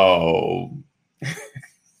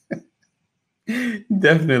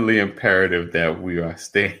definitely imperative that we are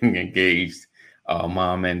staying engaged,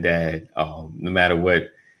 mom and dad, no matter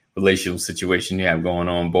what relational situation you have going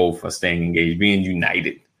on, both are staying engaged, being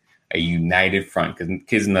united, a united front, because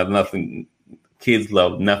kids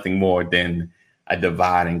love nothing more than a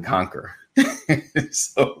divide and conquer.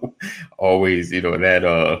 So always,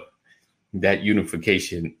 that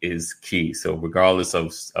unification is key. So regardless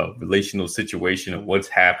of relational situation or what's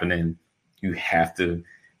happening, you have to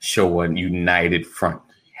show a united front.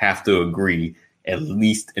 You have to agree, at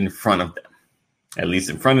least in front of them,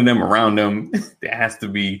 around them. There has to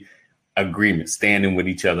be agreement, standing with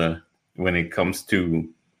each other when it comes to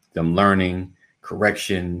them learning,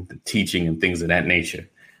 correction, the teaching, and things of that nature.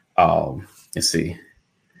 Let's see.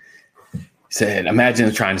 He said,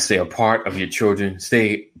 imagine trying to stay a part of your children's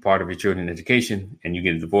education, and you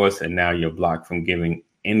get a divorce, and now you're blocked from giving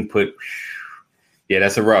input. Yeah,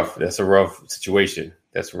 that's a rough situation.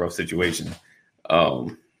 Let's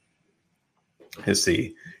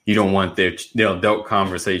see. You don't want their adult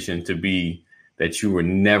conversation to be that you were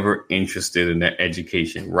never interested in their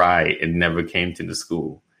education, right? And never came to the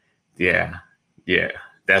school. Yeah.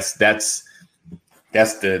 That's the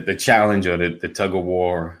challenge or the tug of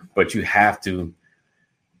war. But you have to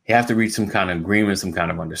reach some kind of agreement, some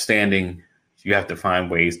kind of understanding. You have to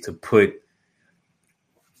find ways to put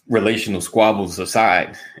relational squabbles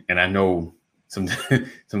aside. And I know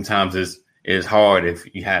sometimes it's hard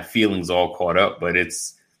if you have feelings all caught up, but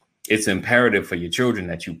it's imperative for your children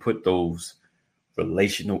that you put those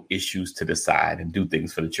relational issues to the side and do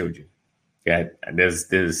things for the children. Yeah,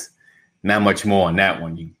 there's not much more on that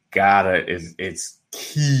one. It's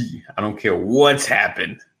key. I don't care what's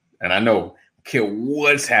happened. And I know, care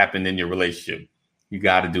what's happened in your relationship, you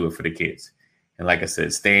got to do it for the kids. And like I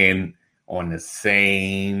said, staying on the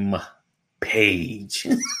same page.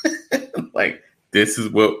 Like, this is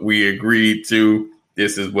what we agreed to.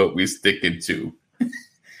 This is what we're sticking to.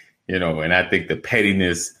 And I think the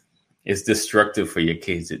pettiness is destructive for your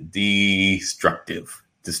kids. It's destructive.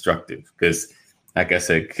 Because like I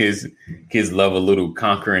said, kids love a little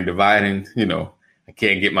conquering, dividing. I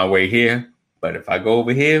can't get my way here, but if I go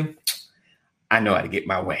over here, I know how to get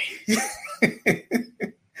my way.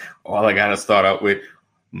 All I got to start out with,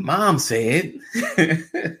 Mom said,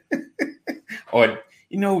 or,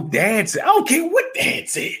 Dad said. I don't care what Dad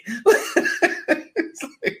said. It's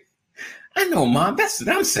like, I know, Mom, that's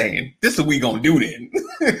what I'm saying. This is what we going to do then.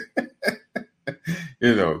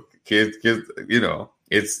 Kids,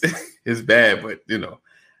 it's bad, but,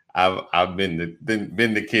 I've been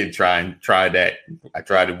the kid try that. I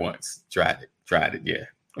tried it once, tried it. Yeah.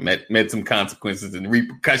 I met some consequences and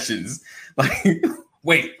repercussions. Like,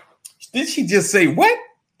 wait, did she just say what?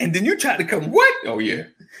 And then you tried to come what? Oh yeah.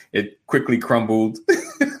 It quickly crumbled.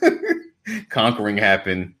 Conquering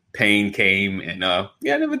happened. Pain came, and I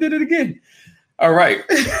never did it again. All right.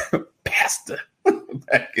 Pastor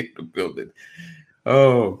back in the building.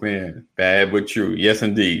 Oh man, bad but true. Yes,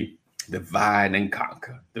 indeed. Divide and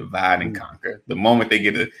conquer. The moment they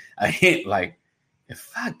get a hint, like,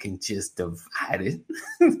 if I can just divide it,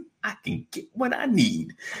 I can get what I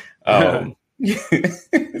need.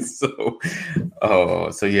 So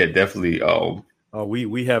yeah, definitely.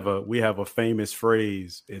 We have a famous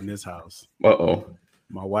phrase in this house. Uh-oh.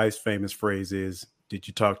 My wife's famous phrase is, "Did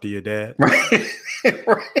you talk to your dad?" Right.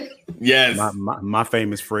 Right. Yes. My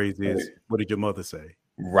famous phrase is, "What did your mother say?"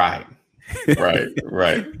 Right. Yeah.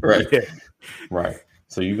 Right.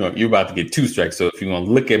 So you're about to get 2 strikes. So if you're gonna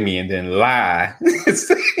look at me and then lie, checks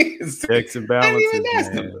and balances,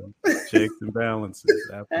 man. Checks and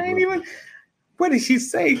balances. Absolutely. What did she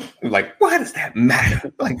say? Like, why does that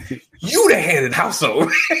matter? Like, you the head of the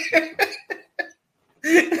household.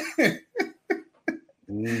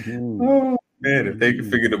 Mm-hmm. Oh man, if they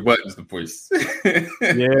can figure the buttons to push.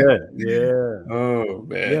 Yeah. Oh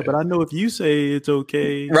man. Yeah, but I know if you say it's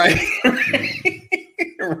okay. Right.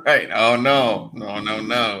 Right. Oh no.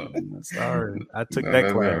 Sorry. I took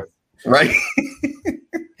that class. Right.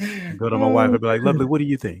 I go to my wife and be like, "Lovely, what do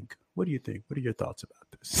you think? What do you think? What are your thoughts about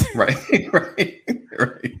this?" Right.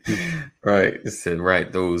 It said,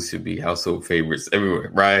 right. Those should be household favorites everywhere.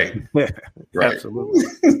 Right. Right. Absolutely.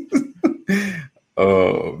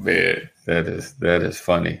 Oh man, that is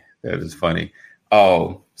funny. That is funny.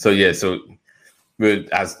 Oh, so yeah, so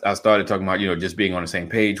but I started talking about, just being on the same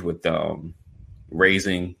page with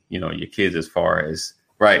raising, your kids as far as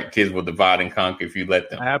right, kids will divide and conquer if you let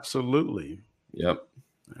them. Absolutely. Yep.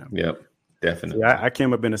 Definitely. See, I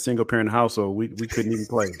came up in a single parent household. We couldn't even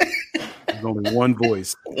play. There's only one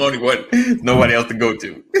voice. Only one. Nobody else to go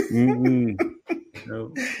to.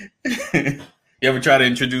 No. You ever try to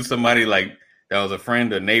introduce somebody like that was a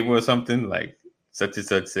friend or neighbor or something, like such and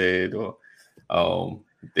such said, or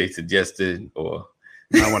they suggested, or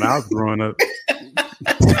not when I was growing up.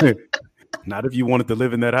 Not if you wanted to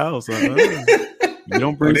live in that house. You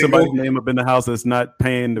don't bring somebody's name up in the house that's not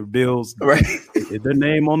paying the bills. Right. Is their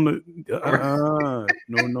name on the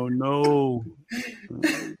No.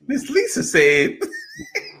 Miss Lisa said.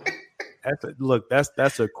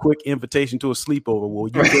 That's a quick invitation to a sleepover. Well,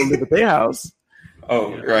 you go live at their house.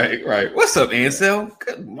 Oh, yeah. Right. What's up, Ansel?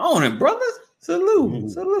 Good morning, brothers.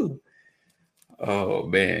 Salute. Oh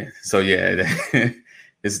man. So yeah,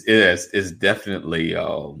 it's definitely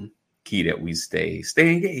key that we stay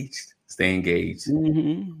engaged. Stay engaged.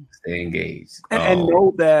 And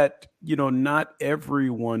know that, not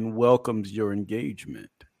everyone welcomes your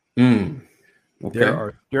engagement. Okay. There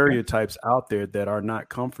are stereotypes out there that are not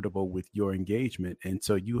comfortable with your engagement. And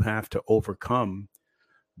so you have to overcome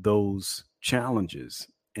those challenges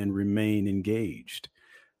and remain engaged.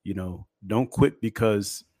 Don't quit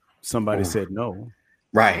because somebody said no.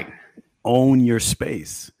 Right. Own your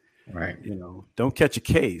space. Right. Don't catch a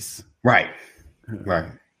case. Right.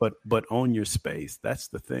 But own your space. That's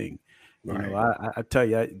the thing. Right. I tell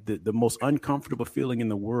you, the most uncomfortable feeling in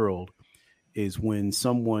the world is when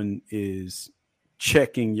someone is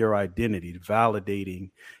checking your identity,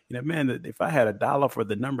 validating, man, if I had $1 for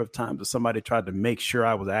the number of times that somebody tried to make sure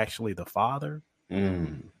I was actually the father,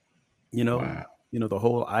 wow. The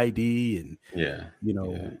whole ID and,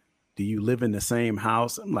 do you live in the same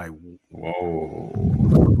house? I'm like, whoa.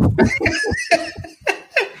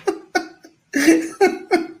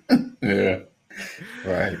 Yeah.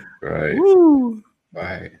 Right. Woo.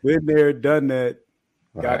 Right. Been there, done that.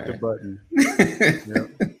 Got the button.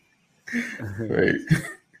 Right.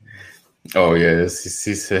 Oh yeah. He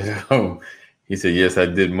said. He said, "Yes, I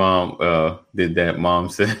did. Mom did that." Mom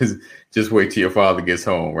says, "Just wait till your father gets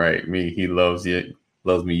home." Right. He loves you.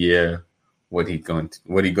 Loves me. Yeah. What he gonna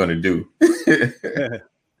do?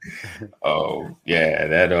 Oh yeah.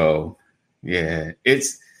 That. Yeah.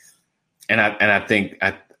 It's. And I think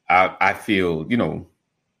I feel,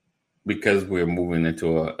 because we're moving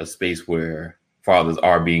into a space where fathers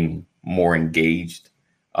are being more engaged.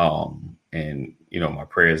 And, my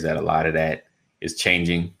prayer is that a lot of that is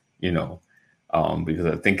changing, because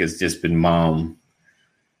I think it's just been mom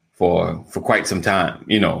for quite some time,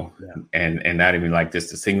 and not even like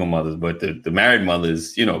just the single mothers, but the married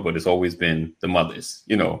mothers, but it's always been the mothers,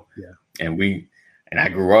 and I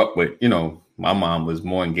grew up with, my mom was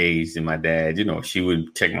more engaged than my dad. She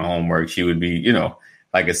would check my homework. She would be,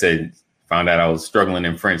 like I said, found out I was struggling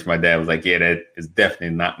in French. My dad was like, "Yeah, that is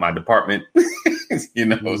definitely not my department."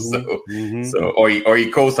 So, or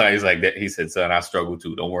he co-signed. He's like that. He said, "Son, I struggle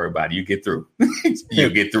too. Don't worry about it. You get through.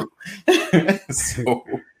 You'll get through." So,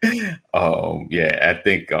 I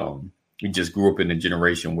think we just grew up in a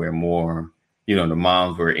generation where more, the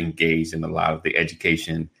moms were engaged in a lot of the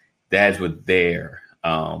education. Dads were there.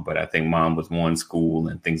 But I think mom was more in school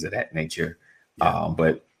and things of that nature.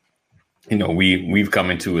 But we've come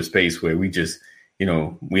into a space where we just,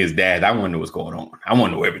 we as dads, I want to know what's going on. I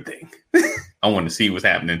want to know everything. I want to see what's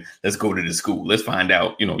happening. Let's go to the school. Let's find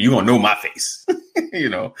out, you're going to know my face.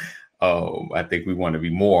 I think we want to be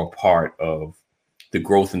more a part of the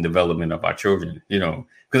growth and development of our children,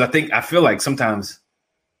 because I feel like sometimes,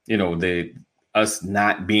 us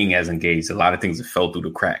not being as engaged, a lot of things have fell through the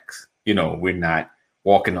cracks. We're not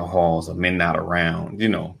walking the halls or men not around,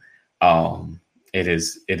 it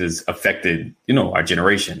has affected, our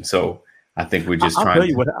generation. So I think we're just trying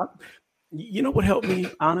to. What helped me,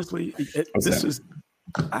 honestly,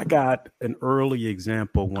 I got an early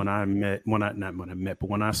example when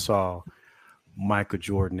I saw Michael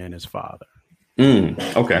Jordan and his father.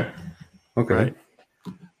 Okay. Right?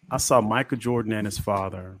 I saw Michael Jordan and his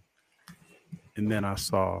father, and then I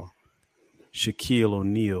saw Shaquille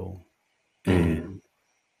O'Neal and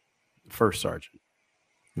First Sergeant.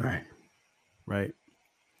 Right.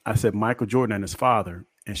 I said Michael Jordan and his father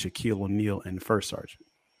and Shaquille O'Neal and First Sergeant.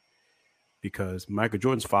 because Michael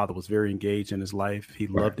Jordan's father was very engaged in his life. He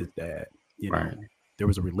loved his dad. You know, there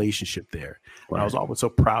was a relationship there. And I was always so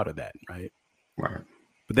proud of that. Right. Right.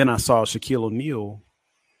 But then I saw Shaquille O'Neal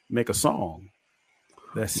make a song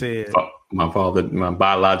that said, my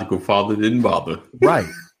biological father didn't bother. Right.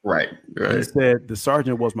 Right. He said the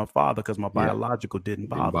sergeant was my father because my biological didn't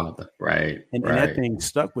bother. Right. And that thing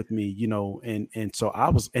stuck with me, you know, and so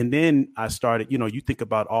and then I started, you know, you think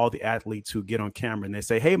about all the athletes who get on camera and they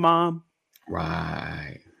say, "Hey, mom."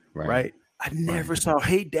 Right. I never saw,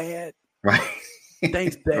 "Hey, dad." Right.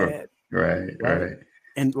 Thanks, dad. Right.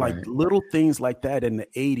 And like little things like that in the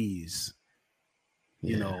 80s,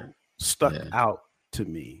 you know, stuck out to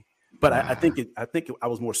me. But I think I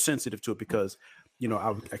was more sensitive to it because, you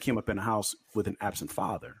know, I came up in a house with an absent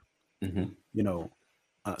father, you know,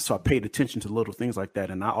 so I paid attention to little things like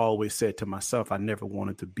that. And I always said to myself, I never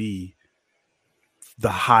wanted to be the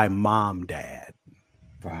high mom dad.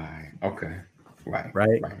 Right. Okay.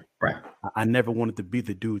 Right. I never wanted to be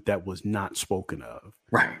the dude that was not spoken of.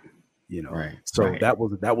 Right. You know, so that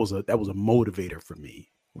was a motivator for me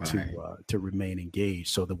to remain engaged,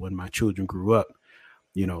 so that when my children grew up,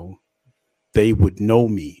 you know, they would know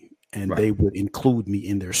me and they would include me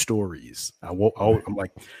in their stories. I'm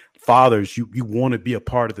like, fathers, you want to be a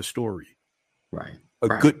part of the story, a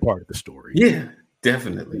good part of the story. Yeah,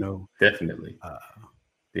 definitely. You know, definitely.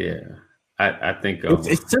 I think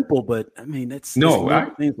it's simple, but I mean, it's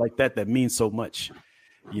things like that mean so much,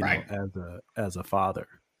 you know, as a father.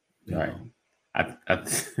 Right.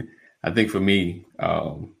 I think for me,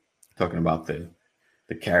 talking about the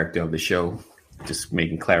character of the show, just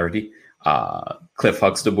making clarity, Cliff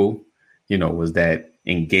Huxtable, you know, was that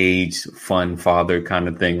engaged, fun father kind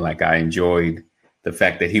of thing. Like I enjoyed the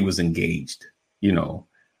fact that he was engaged, you know.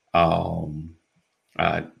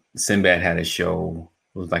 Sinbad had a show,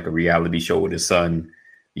 it was like a reality show with his son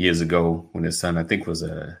years ago when his son, I think, was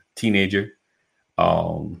a teenager.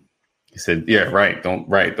 He said, don't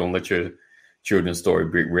let your children's story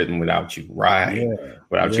be written without you.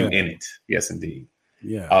 Without you in it. Yes, indeed.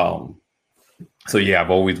 So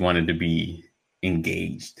I've always wanted to be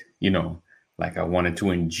engaged, you know, like I wanted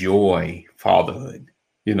to enjoy fatherhood,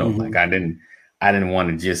 you know, like I didn't want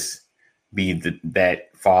to just be that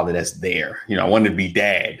father that's there. You know, I wanted to be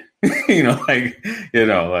dad, you know, and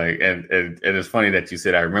it's funny that you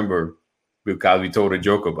said, I remember Bill Cosby told a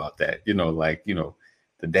joke about that, you know, like, you know,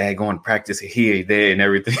 the dad going to practice here, there, and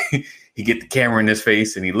everything. He get the camera in his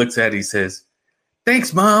face and he looks at it. He says,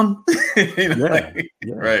 "Thanks, mom." You know,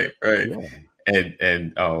 right. Yeah.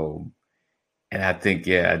 And I think,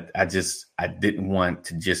 I didn't want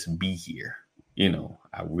to just be here. You know,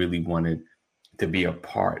 I really wanted to be a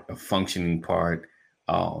functioning part.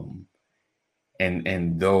 And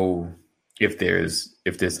though if there's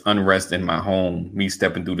unrest in my home, me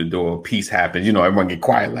stepping through the door, peace happens, you know, everyone get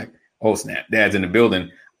quiet, like, oh snap, dad's in the building.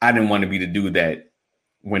 I didn't want to be the dude that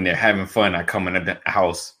when they're having fun, I come in the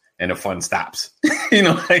house and the fun stops. You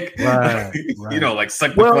know, like, you know, like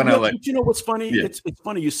suck the fun out. Like, you know what's funny? Yeah. It's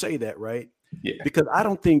funny you say that, right? Yeah. Because I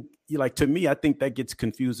don't think, like, to me, I think that gets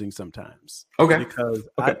confusing sometimes. Okay. Because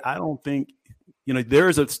I don't think, you know, there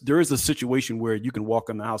is a situation where you can walk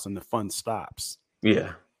in the house and the fun stops.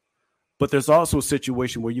 Yeah. But there's also a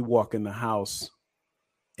situation where you walk in the house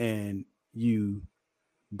and you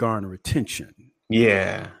garner attention.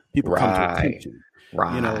 Yeah. People come to attention.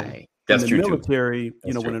 Right. You know, that's in the military,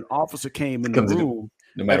 you know, when an officer came in the room,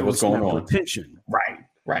 no matter what's going on, attention. Right.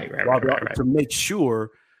 To make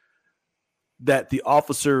sure that the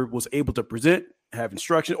officer was able to present, have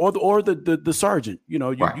instruction, or the sergeant, you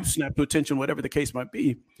know, you snap to attention, whatever the case might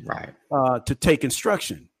be, to take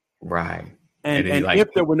instruction. Right. And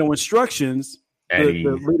if there were no instructions, the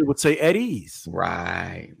leader would say, "At ease."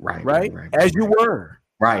 Right. As you were.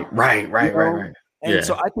 Right. And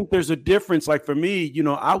so I think there's a difference. Like for me, you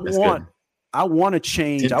know, I want to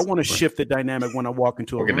change. I want to shift the dynamic when I walk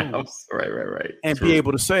into a room. Right. And be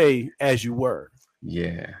able to say, "As you were."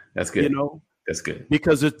 Yeah, that's good. You know, that's good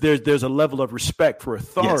because there's a level of respect for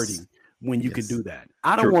authority when you can do that.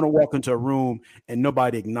 I don't want to walk into a room and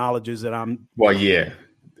nobody acknowledges that I'm. Well, yeah.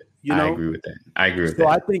 You know? I agree with that. So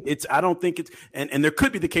I don't think it's, and there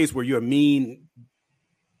could be the case where you're a mean,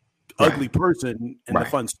 ugly person and the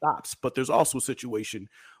fun stops, but there's also a situation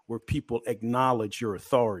where people acknowledge your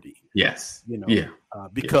authority. Yes. You know,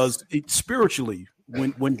 because spiritually,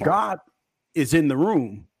 when God is in the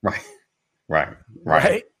room. Right.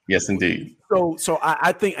 Yes, indeed. So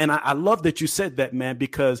I think, and I love that you said that, man,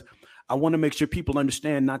 because I want to make sure people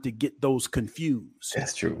understand not to get those confused.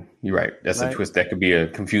 That's true. You're right. That's a twist. That could be a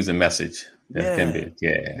confusing message. That can be.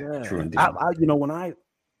 Yeah. True indeed. You know, when I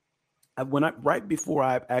right before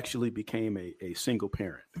I actually became a single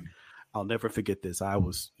parent, I'll never forget this. I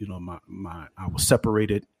was, I was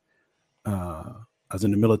separated. I was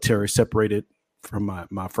in the military, separated from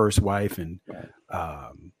my first wife. And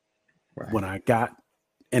when I got,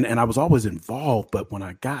 and I was always involved, but when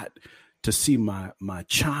I got to see my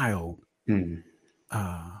child,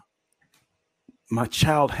 my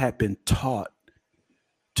child had been taught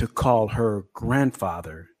to call her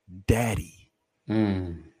grandfather daddy.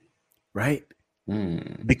 Right?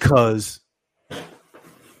 Because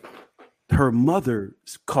her mother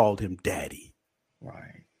called him daddy.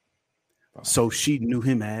 Right. So she knew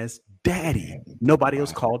him as daddy. Nobody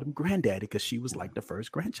else called him granddaddy because she was like the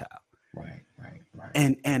first grandchild. Right.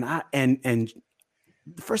 And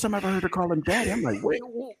the first time I ever heard her call him daddy, I'm like, wait.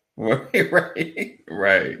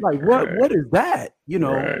 Right. Like, what is that?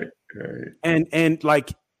 Right. And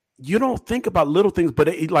like, you don't think about little things, but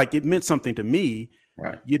it meant something to me.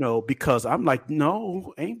 Right. Because I'm like,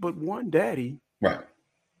 no, ain't but one daddy. Right.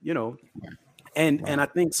 And I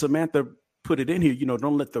think Samantha put it in here,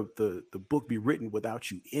 don't let the book be written without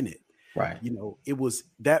you in it. Right. It was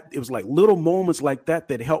like little moments like that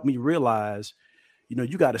helped me realize,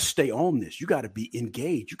 you got to stay on this. You got to be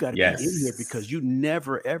engaged. You got to be in here because you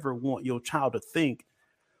never, ever want your child to think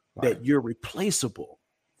that you're replaceable.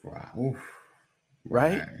 Wow.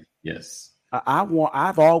 Right. Yes.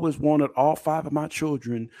 I've always wanted all 5 of my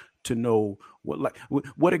children to know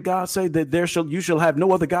what did God say, that you shall have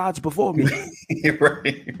no other gods before me.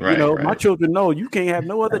 Right. My children know you can't have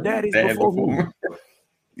no other daddies before me.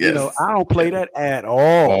 Yes. I don't play that at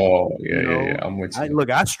all. Oh, yeah. I'm with you.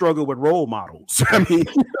 I struggle with role models. I mean,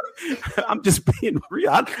 I'm just being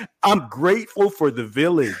real. I'm grateful for the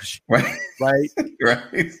village. Right.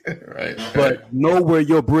 But know where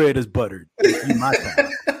your bread is buttered. You my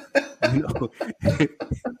time.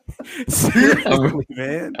 Seriously,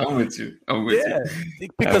 man. I'm with you.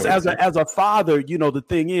 Because as a father, the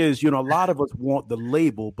thing is, a lot of us want the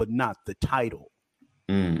label, but not the title.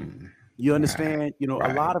 You understand?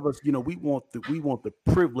 A lot of us, we want the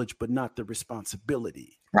privilege, but not the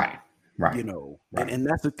responsibility. Right. And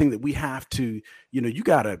that's the thing that we have to, you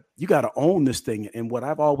gotta own this thing. And what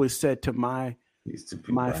I've always said to my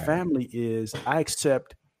family is, I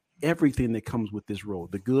accept everything that comes with this role,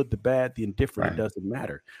 the good, the bad, the indifferent. It doesn't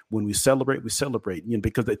matter. When we celebrate,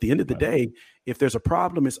 because at the end of the day, if there's a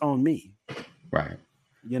problem, it's on me. Right.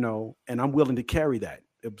 And I'm willing to carry that,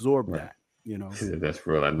 absorb that. That's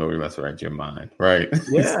real. I know that's right. Your mind. Right.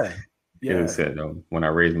 Yeah. Yeah. Said, when I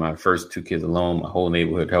raised my first 2 kids alone, my whole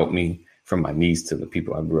neighborhood helped me, from my niece to the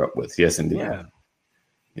people I grew up with. Yes, indeed. Yeah.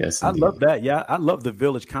 Yes. Indeed. I love that. Yeah. I love the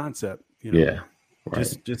village concept. Yeah.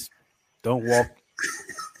 Right. Just don't walk.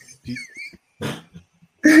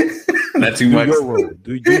 Not too much. Your role.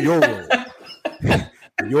 Do your role.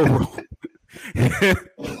 Your role.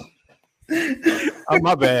 Oh,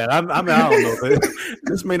 my bad. I don't know.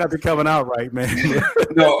 This may not be coming out right, man.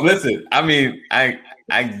 No, listen. I mean, I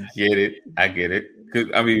get it.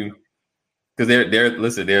 Because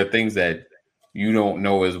there are things that you don't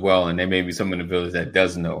know as well, and there may be someone in the village that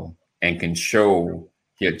does know and can show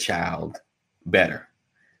your child better.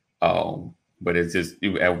 But it's just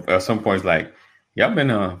at some point, it's like, y'all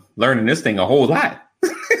been learning this thing a whole lot.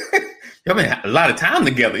 Y'all been a lot of time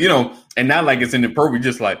together, and not like it's inappropriate,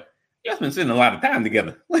 just like, y'all been spending a lot of time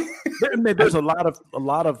together. There's a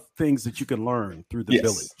lot of things that you can learn through the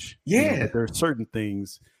village. Yeah. There are certain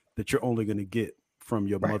things that you're only going to get from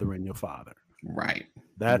your mother and your father. Right.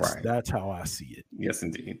 That's how I see it. Yes,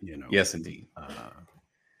 indeed. Yes, indeed.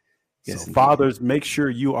 So fathers, make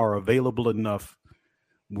sure you are available enough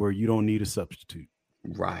where you don't need a substitute.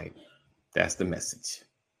 Right. That's the message.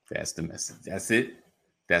 That's it.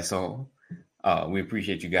 That's all. We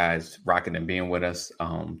appreciate you guys rocking and being with us.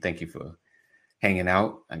 Thank you for hanging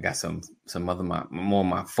out. I got some more of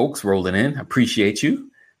my folks rolling in. I appreciate you.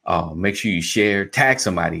 Make sure you share, tag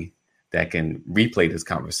somebody that can replay this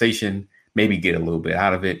conversation, maybe get a little bit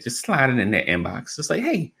out of it. Just slide it in their inbox. Just like,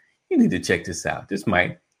 hey, you need to check this out. This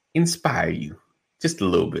might inspire you just a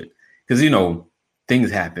little bit. Because,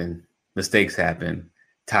 things happen, mistakes happen,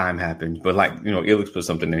 time happens. But like, Elix put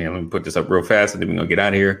something in here. I'm going to put this up real fast and then we're going to get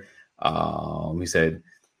out of here. He said,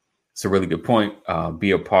 it's a really good point.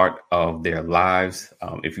 Be a part of their lives.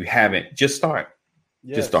 If you haven't, just start.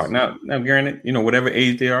 Yes. Just start. Now, granted, whatever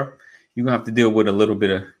age they are, you're going to have to deal with a little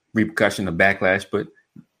bit of repercussion, of backlash, but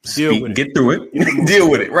get through it. Deal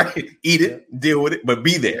with it, right? Eat it, deal with it, but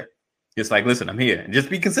be there. Just like, listen, I'm here. And just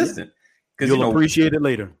be consistent. Because you'll appreciate it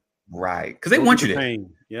later. Right. Because they want you there.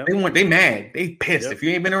 Yep. They mad. They pissed. Yep. If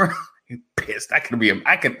you ain't been around, you pissed. I can't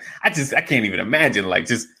even imagine. Like,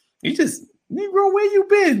 you just Negro, where you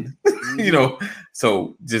been? You know,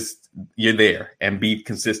 so just you're there and be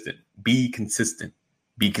consistent. Be consistent.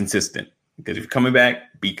 Be consistent. Because if you're coming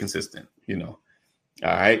back, be consistent. You know.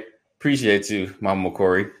 All right. Appreciate you, Mama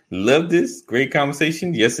McCory. Love this. Great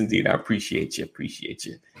conversation. Yes, indeed. I appreciate you. Appreciate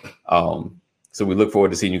you. So we look forward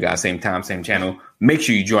to seeing you guys same time, same channel. Make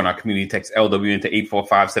sure you join our community. Text LWN to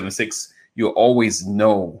 84576. You'll always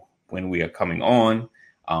know when we are coming on.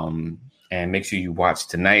 And make sure you watch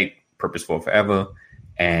tonight, Purposeful Forever.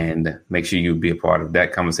 And make sure you be a part of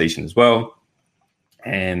that conversation as well.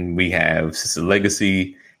 And we have Sister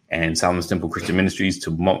Legacy and Solomon's Temple Christian Ministries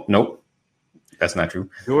to nope. That's not true.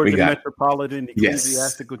 Georgia Metropolitan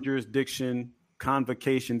Ecclesiastical Jurisdiction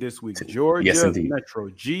Convocation this week. Georgia Metro,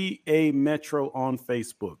 GA Metro on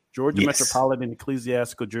Facebook. Georgia Metropolitan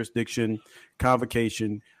Ecclesiastical Jurisdiction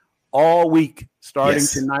Convocation all week, starting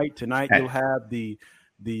tonight. Tonight you'll have the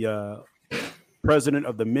president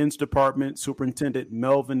of the men's department, Superintendent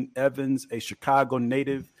Melvin Evans, a Chicago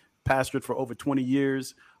native, pastored for over 20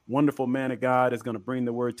 years. Wonderful man of God is going to bring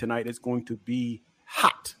the word tonight. It's going to be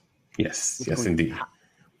hot. Yes, indeed.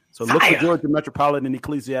 So look for Georgia Metropolitan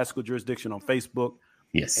Ecclesiastical Jurisdiction on Facebook.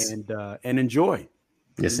 Yes. And enjoy.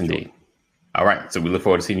 Yes, indeed. All right. So we look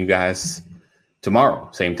forward to seeing you guys tomorrow.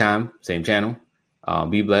 Same time, same channel.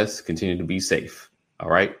 Be blessed. Continue to be safe. All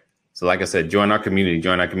right. So like I said, join our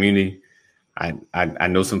community. I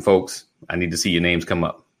know some folks. I need to see your names come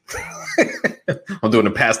up. I'm doing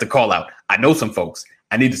a pastor call out. I know some folks.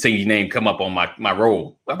 I need to see your name come up on my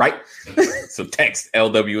roll. All right. So text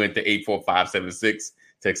LWN to 84576.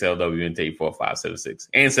 Text LWN to 84576.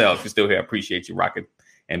 Ansel, if you're still here, I appreciate you rocking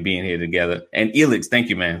and being here together. And Elix, thank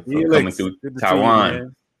you, man, for coming through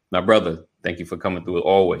Taiwan. My brother, thank you for coming through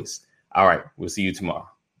always. All right. We'll see you tomorrow.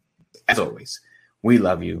 As always, we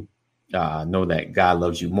love you. Know that God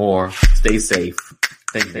loves you more. Stay safe.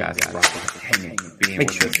 Thank you guys for hanging, being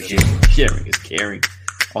with us. Sharing is caring.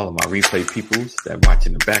 All of my replay peoples that watch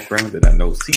in the background that I know see